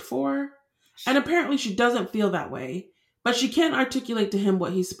cared for? And apparently she doesn't feel that way, but she can't articulate to him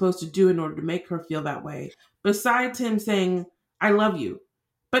what he's supposed to do in order to make her feel that way, besides him saying, I love you.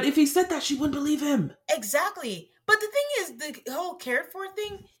 But if he said that, she wouldn't believe him. Exactly. But the thing is, the whole cared for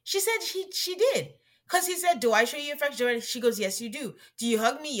thing, she said she did. Because he said, do I show you affection? She goes, yes, you do. Do you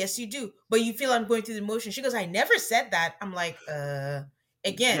hug me? Yes, you do. But you feel I'm going through the motion. She goes, I never said that. I'm like, again,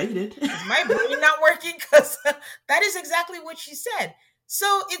 yeah, you did. Is my brain not working? Because that is exactly what she said.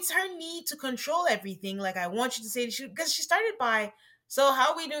 So it's her need to control everything. Like, I want you to say, because she started by, so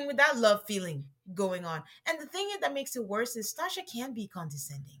how are we doing with that love feeling going on? And the thing that makes it worse is Stasha can be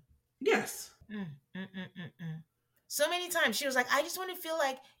condescending. Yes. So many times she was like, I just want to feel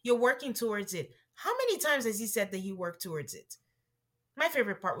like you're working towards it. How many times has he said that he worked towards it? My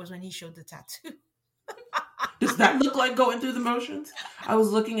favorite part was when he showed the tattoo. Does that look like going through the motions? I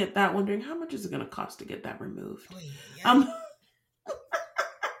was looking at that wondering, how much is it going to cost to get that removed? Oh, yeah.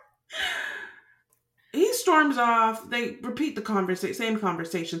 He storms off. They repeat the same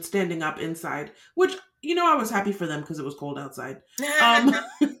conversation, standing up inside, which, you know, I was happy for them because it was cold outside.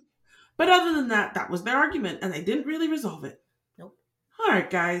 But other than that, that was their argument, and they didn't really resolve it. Nope. All right,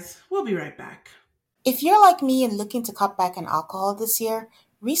 guys, we'll be right back. If you're like me and looking to cut back on alcohol this year,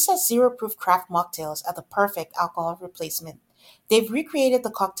 Recess Zero Proof Craft Mocktails are the perfect alcohol replacement. They've recreated the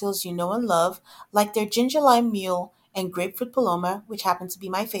cocktails you know and love, like their Ginger Lime Mule and Grapefruit Paloma, which happen to be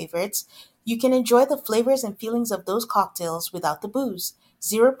my favorites. You can enjoy the flavors and feelings of those cocktails without the booze.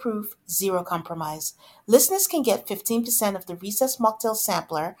 Zero proof, zero compromise. Listeners can get 15% of the Recess Mocktail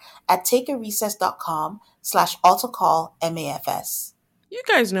Sampler at takearecess.com/AltocallMAFS. You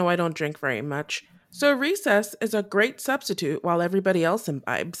guys know I don't drink very much, so Recess is a great substitute while everybody else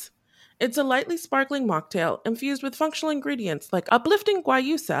imbibes. It's a lightly sparkling mocktail infused with functional ingredients like uplifting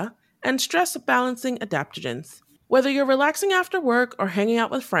guayusa and stress-balancing adaptogens. Whether you're relaxing after work or hanging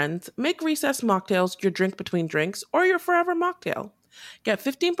out with friends, make Recess mocktails your drink between drinks or your forever mocktail. Get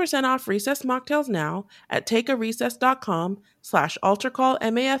 15% off Recess mocktails now at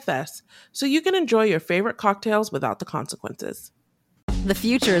takearecess.com/AlterCallMAFS so you can enjoy your favorite cocktails without the consequences. The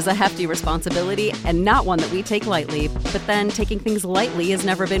future is a hefty responsibility and not one that we take lightly, but then taking things lightly has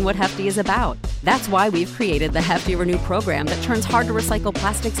never been what Hefty is about. That's why we've created the Hefty Renew program that turns hard-to-recycle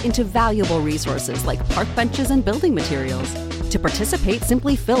plastics into valuable resources like park benches and building materials. To participate,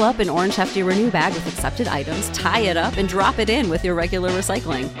 simply fill up an orange Hefty Renew bag with accepted items, tie it up, and drop it in with your regular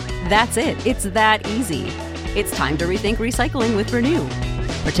recycling. That's it. It's that easy. It's time to rethink recycling with Renew.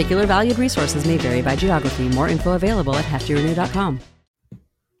 Particular valued resources may vary by geography. More info available at heftyrenew.com.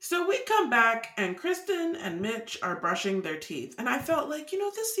 So we come back and Kristen and Mitch are brushing their teeth. And I felt like,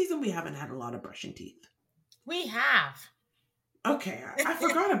 this season we haven't had a lot of brushing teeth. We have. Okay, I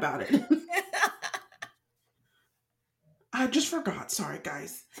forgot about it. I just forgot. Sorry,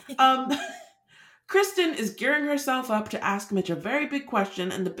 guys. Kristen is gearing herself up to ask Mitch a very big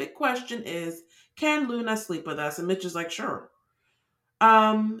question. And the big question is, can Luna sleep with us? And Mitch is like, sure.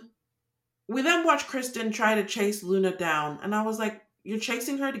 We then watch Kristen try to chase Luna down. And I was like, you're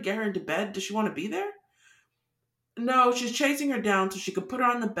chasing her to get her into bed? Does she want to be there? No, she's chasing her down so she could put her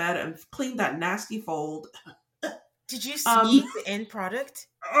on the bed and clean that nasty fold. Did you see the end product?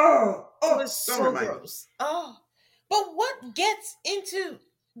 Oh, it was so gross. Oh, but what gets into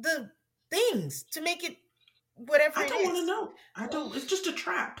the things to make it whatever it is? I don't want to know. I don't. It's just a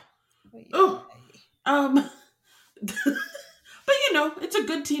trap. Oh. But it's a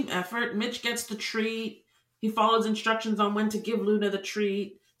good team effort. Mitch gets the treat. He follows instructions on when to give Luna the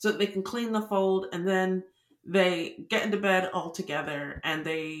treat so that they can clean the fold, and then they get into bed all together and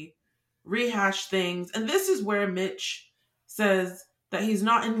they rehash things. And this is where Mitch says that he's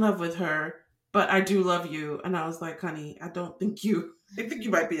not in love with her, but I do love you. And I was like, honey, I think you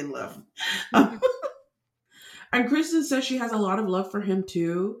might be in love. And Kristen says she has a lot of love for him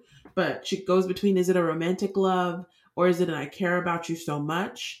too, but she goes between, is it a romantic love or is it an I care about you so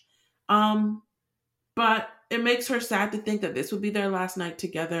much? But it makes her sad to think that this would be their last night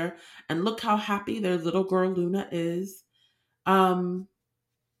together. And look how happy their little girl Luna is. And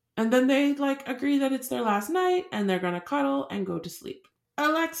then they agree that it's their last night and they're going to cuddle and go to sleep.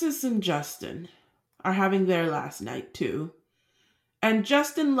 Alexis and Justin are having their last night too. And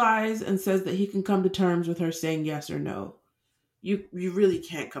Justin lies and says that he can come to terms with her saying yes or no. You really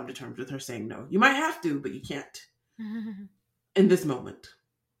can't come to terms with her saying no. You might have to, but you can't in this moment.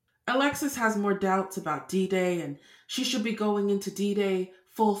 Alexis has more doubts about D-Day, and she should be going into D-Day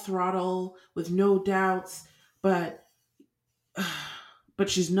full throttle with no doubts, but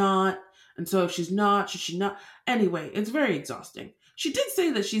she's not. And so if she's not, should she not? Anyway, it's very exhausting. She did say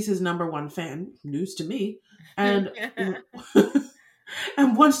that she's his number one fan, news to me, and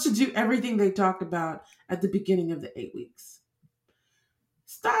and wants to do everything they talked about at the beginning of the 8 weeks.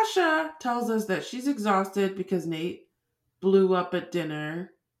 Stasha tells us that she's exhausted because Nate blew up at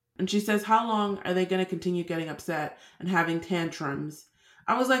dinner. And she says, how long are they going to continue getting upset and having tantrums?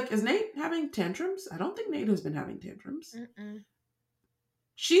 I was like, is Nate having tantrums? I don't think Nate has been having tantrums. Mm-mm.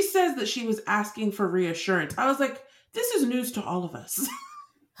 She says that she was asking for reassurance. I was like, this is news to all of us.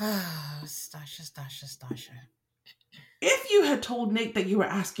 Stasha. If you had told Nate that you were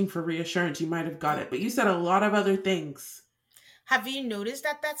asking for reassurance, you might have got it. But you said a lot of other things. Have you noticed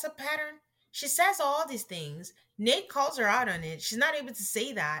that that's a pattern? She says all these things. Nate calls her out on it. She's not able to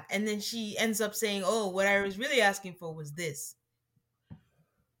say that. And then she ends up saying, oh, what I was really asking for was this.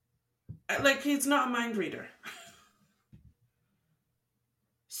 He's not a mind reader.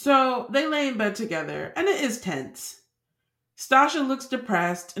 So they lay in bed together, and it is tense. Stasha looks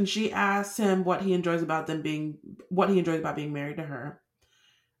depressed, and she asks him what he enjoys about being married to her.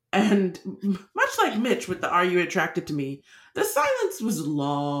 And much like Mitch with the "Are you attracted to me?" the silence was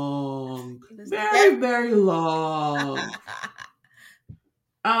long, very, very long.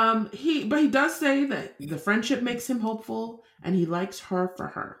 He does say that the friendship makes him hopeful, and he likes her for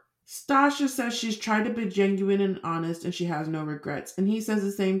her. Stasha says she's tried to be genuine and honest, and she has no regrets. And he says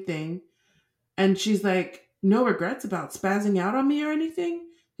the same thing, and she's like, "No regrets about spazzing out on me or anything?"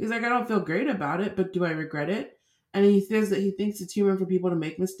 He's like, "I don't feel great about it, but do I regret it?" And he says that he thinks it's human for people to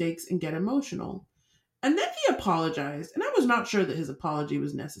make mistakes and get emotional. And then he apologized. And I was not sure that his apology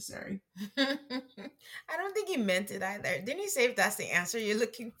was necessary. I don't think he meant it either. Didn't he say if that's the answer you're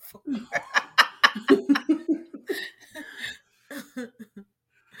looking for?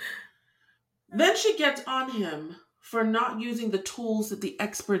 Then she gets on him for not using the tools that the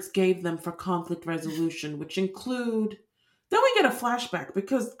experts gave them for conflict resolution, which include... Then we get a flashback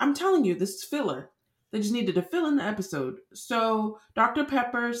because I'm telling you, this is filler. They just needed to fill in the episode. So Dr.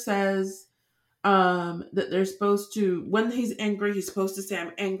 Pepper says that they're supposed to, when he's angry, he's supposed to say,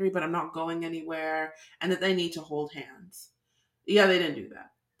 "I'm angry, but I'm not going anywhere," and that they need to hold hands. Yeah, they didn't do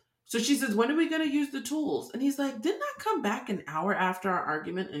that. So she says, when are we going to use the tools? And he's like, didn't I come back an hour after our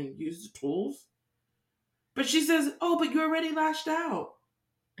argument and use the tools? But she says, oh, but you already lashed out.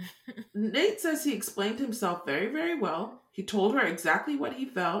 Nate says he explained himself very, very well. He told her exactly what he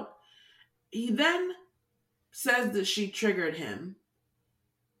felt. He then says that she triggered him.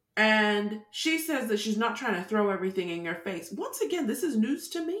 And she says that she's not trying to throw everything in your face. Once again, this is news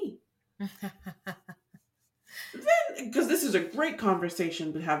to me. Then, because this is a great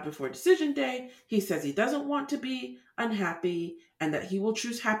conversation to have before decision day, he says he doesn't want to be unhappy and that he will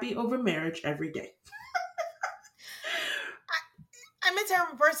choose happy over marriage every day. I'm a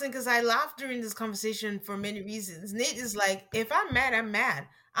terrible person because I laughed during this conversation for many reasons. Nate is like, if I'm mad, I'm mad.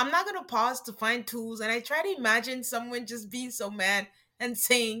 I'm not going to pause to find tools. And I try to imagine someone just being so mad and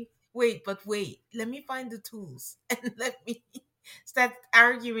saying, wait, let me find the tools and let me start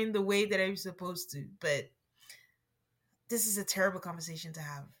arguing the way that I'm supposed to. But this is a terrible conversation to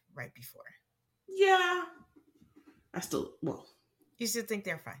have right before. Yeah. You still think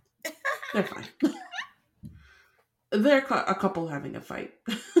they're fine? They're fine. They're a couple having a fight.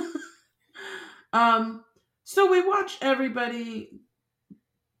 So we watch everybody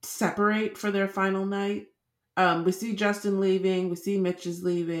separate for their final night. We see Justin leaving. We see Mitch is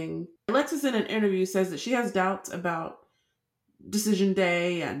leaving. Alexis in an interview says that she has doubts about decision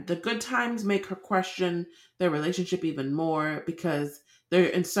day and the good times make her question their relationship even more because they're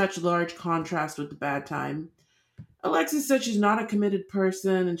in such large contrast with the bad time. Alexis said she's not a committed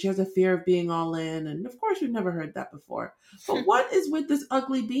person and she has a fear of being all in. And of course, we've never heard that before. But what is with this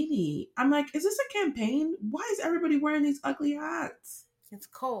ugly beanie? I'm like, is this a campaign? Why is everybody wearing these ugly hats? It's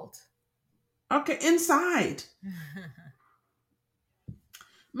cold. Okay, inside.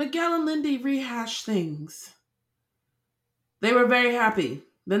 Miguel and Lindy rehash things. They were very happy.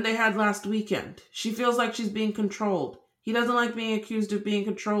 Then they had last weekend. She feels like she's being controlled. He doesn't like being accused of being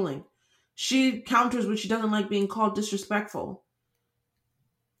controlling. She counters when she doesn't like being called disrespectful.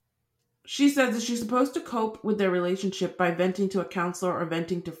 She says that she's supposed to cope with their relationship by venting to a counselor or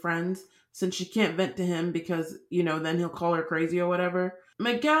venting to friends, since she can't vent to him because, then he'll call her crazy or whatever.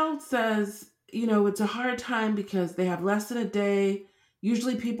 Miguel says, it's a hard time because they have less than a day.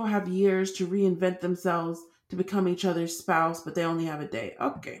 Usually people have years to reinvent themselves to become each other's spouse, but they only have a day.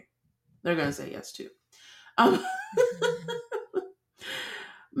 Okay. They're going to say yes too.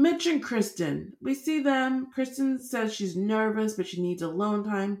 Mitch and Kristen. We see them. Kristen says she's nervous, but she needs alone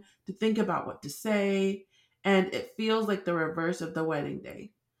time to think about what to say. And it feels like the reverse of the wedding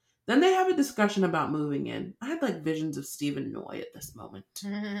day. Then they have a discussion about moving in. I had visions of Stephen Noy at this moment.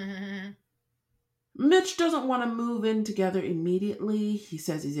 Mitch doesn't want to move in together immediately. He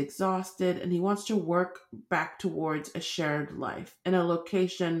says he's exhausted and he wants to work back towards a shared life in a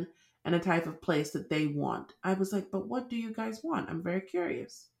location and a type of place that they want. I was like, but what do you guys want? I'm very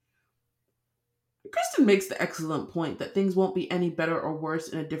curious. Kristen makes the excellent point that things won't be any better or worse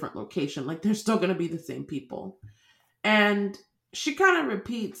in a different location. They're still going to be the same people. And she kind of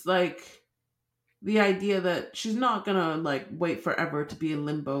repeats, the idea that she's not going to, wait forever to be in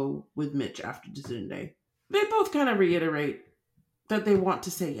limbo with Mitch after decision day. They both kind of reiterate that they want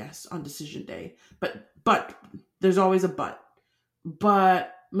to say yes on decision day. But there's always a but.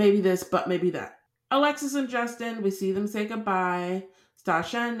 But maybe this, but maybe that. Alexis and Justin, we see them say goodbye.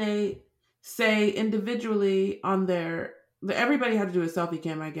 Stasha and Nate say individually on everybody had to do a selfie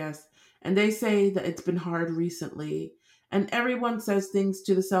cam, I guess. And they say that it's been hard recently. And everyone says things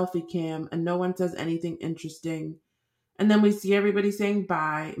to the selfie cam and no one says anything interesting. And then we see everybody saying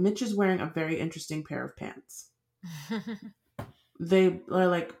bye. Mitch is wearing a very interesting pair of pants. They are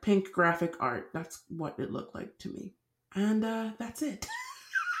like pink graphic art. That's what it looked like to me. And that's it.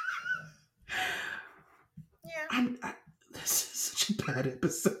 Yeah. This is such a bad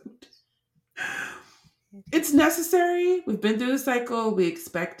episode. It's necessary. We've been through the cycle. We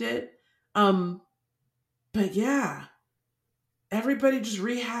expect it. But yeah. Everybody just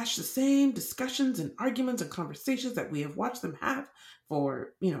rehashed the same discussions and arguments and conversations that we have watched them have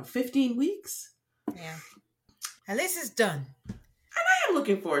for, 15 weeks. Yeah. At least it's done. And I am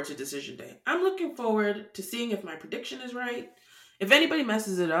looking forward to decision day. I'm looking forward to seeing if my prediction is right. If anybody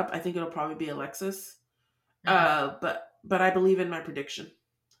messes it up, I think it'll probably be Alexis. But I believe in my prediction.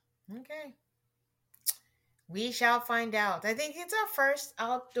 Okay. We shall find out. I think it's our first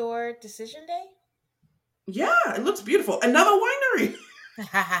outdoor decision day. Yeah, it looks beautiful. Another winery.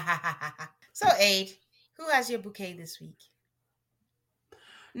 So, Aid, who has your bouquet this week?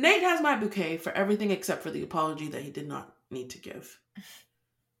 Nate has my bouquet for everything except for the apology that he did not need to give.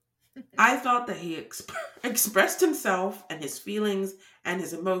 I thought that he expressed himself and his feelings and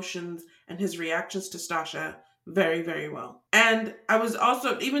his emotions and his reactions to Stasha very, very well. And I was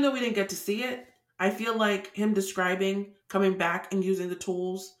also, even though we didn't get to see it, I feel like him describing coming back and using the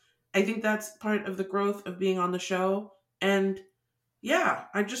tools, I think that's part of the growth of being on the show. And yeah,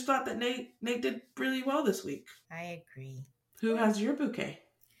 I just thought that Nate did really well this week. I agree. Who has your bouquet?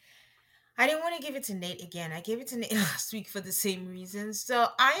 I didn't want to give it to Nate again. I gave it to Nate last week for the same reasons. So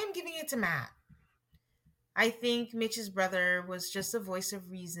I am giving it to Matt. I think Mitch's brother was just a voice of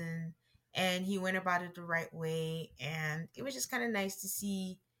reason, and he went about it the right way. And it was just kind of nice to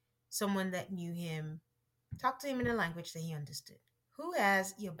see someone that knew him talk to him in a language that he understood. Who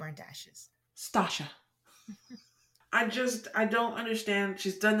has your burnt ashes? Stasha. I don't understand.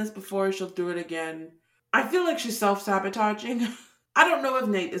 She's done this before. She'll do it again. I feel like she's self-sabotaging. I don't know if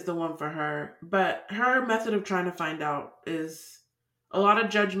Nate is the one for her, but her method of trying to find out is a lot of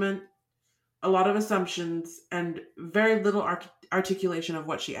judgment, a lot of assumptions, and very little articulation of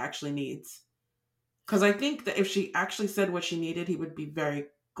what she actually needs. Because I think that if she actually said what she needed, he would be very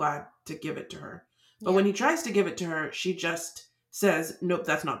glad to give it to her. But when he tries to give it to her, she just says, nope,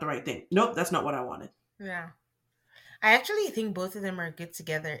 that's not the right thing. Nope, that's not what I wanted. Yeah. I actually think both of them are good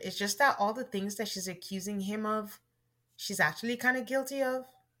together. It's just that all the things that she's accusing him of, she's actually kind of guilty of.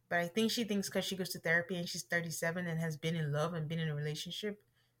 But I think she thinks because she goes to therapy and she's 37 and has been in love and been in a relationship,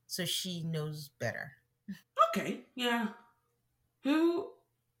 so she knows better. Okay, yeah. Who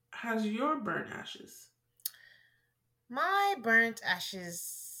has your burnt ashes? My burnt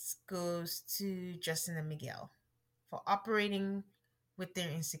ashes goes to Justin and Miguel for operating with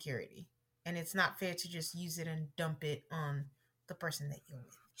their insecurity. And it's not fair to just use it and dump it on the person that you're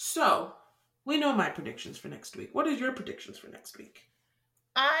with. So, we know my predictions for next week. What is your predictions for next week?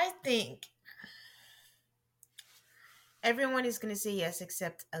 I think everyone is going to say yes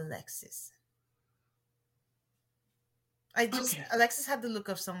except Alexis. Alexis had the look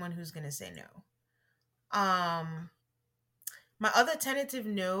of someone who's going to say no. My other tentative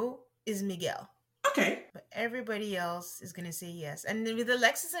no is Miguel. Okay. But everybody else is going to say yes. And with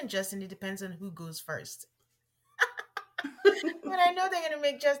Alexis and Justin, it depends on who goes first. But I know they're going to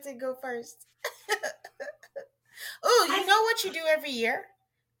make Justin go first. Oh, you know what you do every year?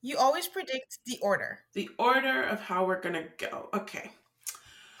 You always predict the order. The order of how we're going to go. Okay.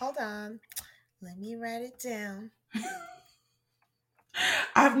 Hold on. Let me write it down.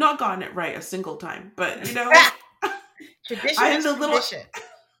 I have not gotten it right a single time, but you know, Tradition is tradition.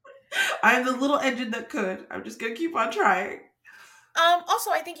 I am the little engine that could. I'm just going to keep on trying.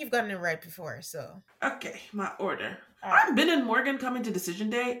 Also, I think you've gotten it right before, so. Okay, my order. Ben and Morgan coming to Decision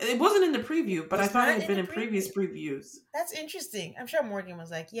Day. It wasn't in the preview, but I thought it had been in previous previews. That's interesting. I'm sure Morgan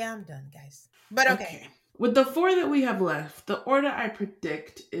was like, yeah, I'm done, guys. But okay. With the 4 that we have left, the order I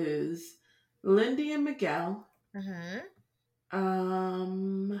predict is Lindy and Miguel.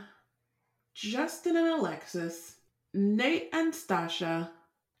 Justin and Alexis. Nate and Stasha.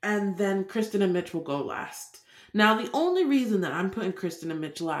 And then Kristen and Mitch will go last. Now, the only reason that I'm putting Kristen and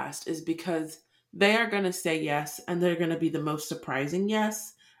Mitch last is because they are going to say yes, and they're going to be the most surprising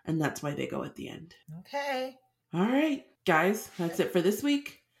yes, and that's why they go at the end. Okay. All right, guys, that's it for this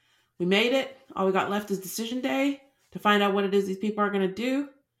week. We made it. All we got left is Decision Day to find out what it is these people are going to do.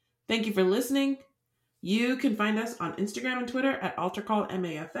 Thank you for listening. You can find us on Instagram and Twitter at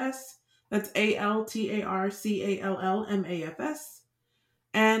AltarCallMAFS. That's AltarCallMAFS.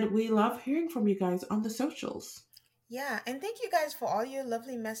 And we love hearing from you guys on the socials. Yeah, and thank you guys for all your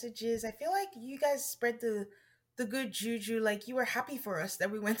lovely messages. I feel like you guys spread the good juju, like you were happy for us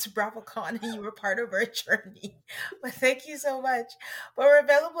that we went to BravoCon and you were part of our journey. But thank you so much. But we're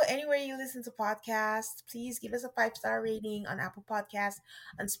available anywhere you listen to podcasts. Please give us a 5-star rating on Apple Podcasts,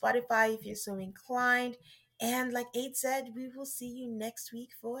 on Spotify if you're so inclined. And like Aid said, we will see you next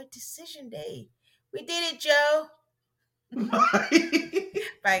week for Decision Day. We did it, Joe. Bye.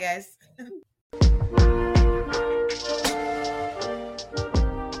 Bye, guys.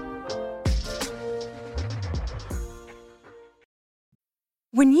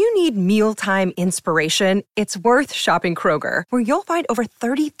 When you need mealtime inspiration, it's worth shopping Kroger, where you'll find over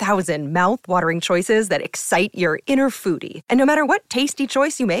 30,000 mouth-watering choices that excite your inner foodie. And no matter what tasty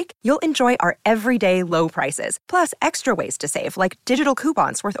choice you make, you'll enjoy our everyday low prices, plus extra ways to save, like digital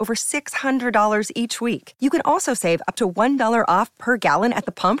coupons worth over $600 each week. You can also save up to $1 off per gallon at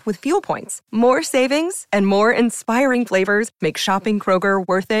the pump with fuel points. More savings and more inspiring flavors make shopping Kroger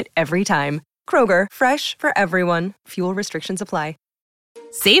worth it every time. Kroger, fresh for everyone. Fuel restrictions apply.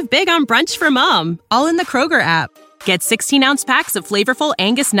 Save big on brunch for mom, all in the Kroger app. Get 16-ounce packs of flavorful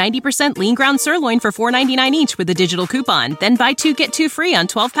Angus 90% lean ground sirloin for $4.99 each with a digital coupon. Then buy 2, get 2 free on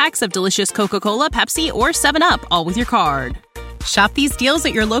 12 packs of delicious Coca-Cola, Pepsi, or 7-Up, all with your card. Shop these deals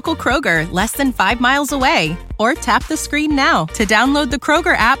at your local Kroger, less than 5 miles away. Or tap the screen now to download the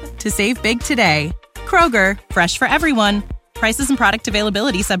Kroger app to save big today. Kroger, fresh for everyone. Prices and product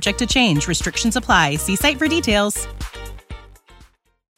availability subject to change. Restrictions apply. See site for details.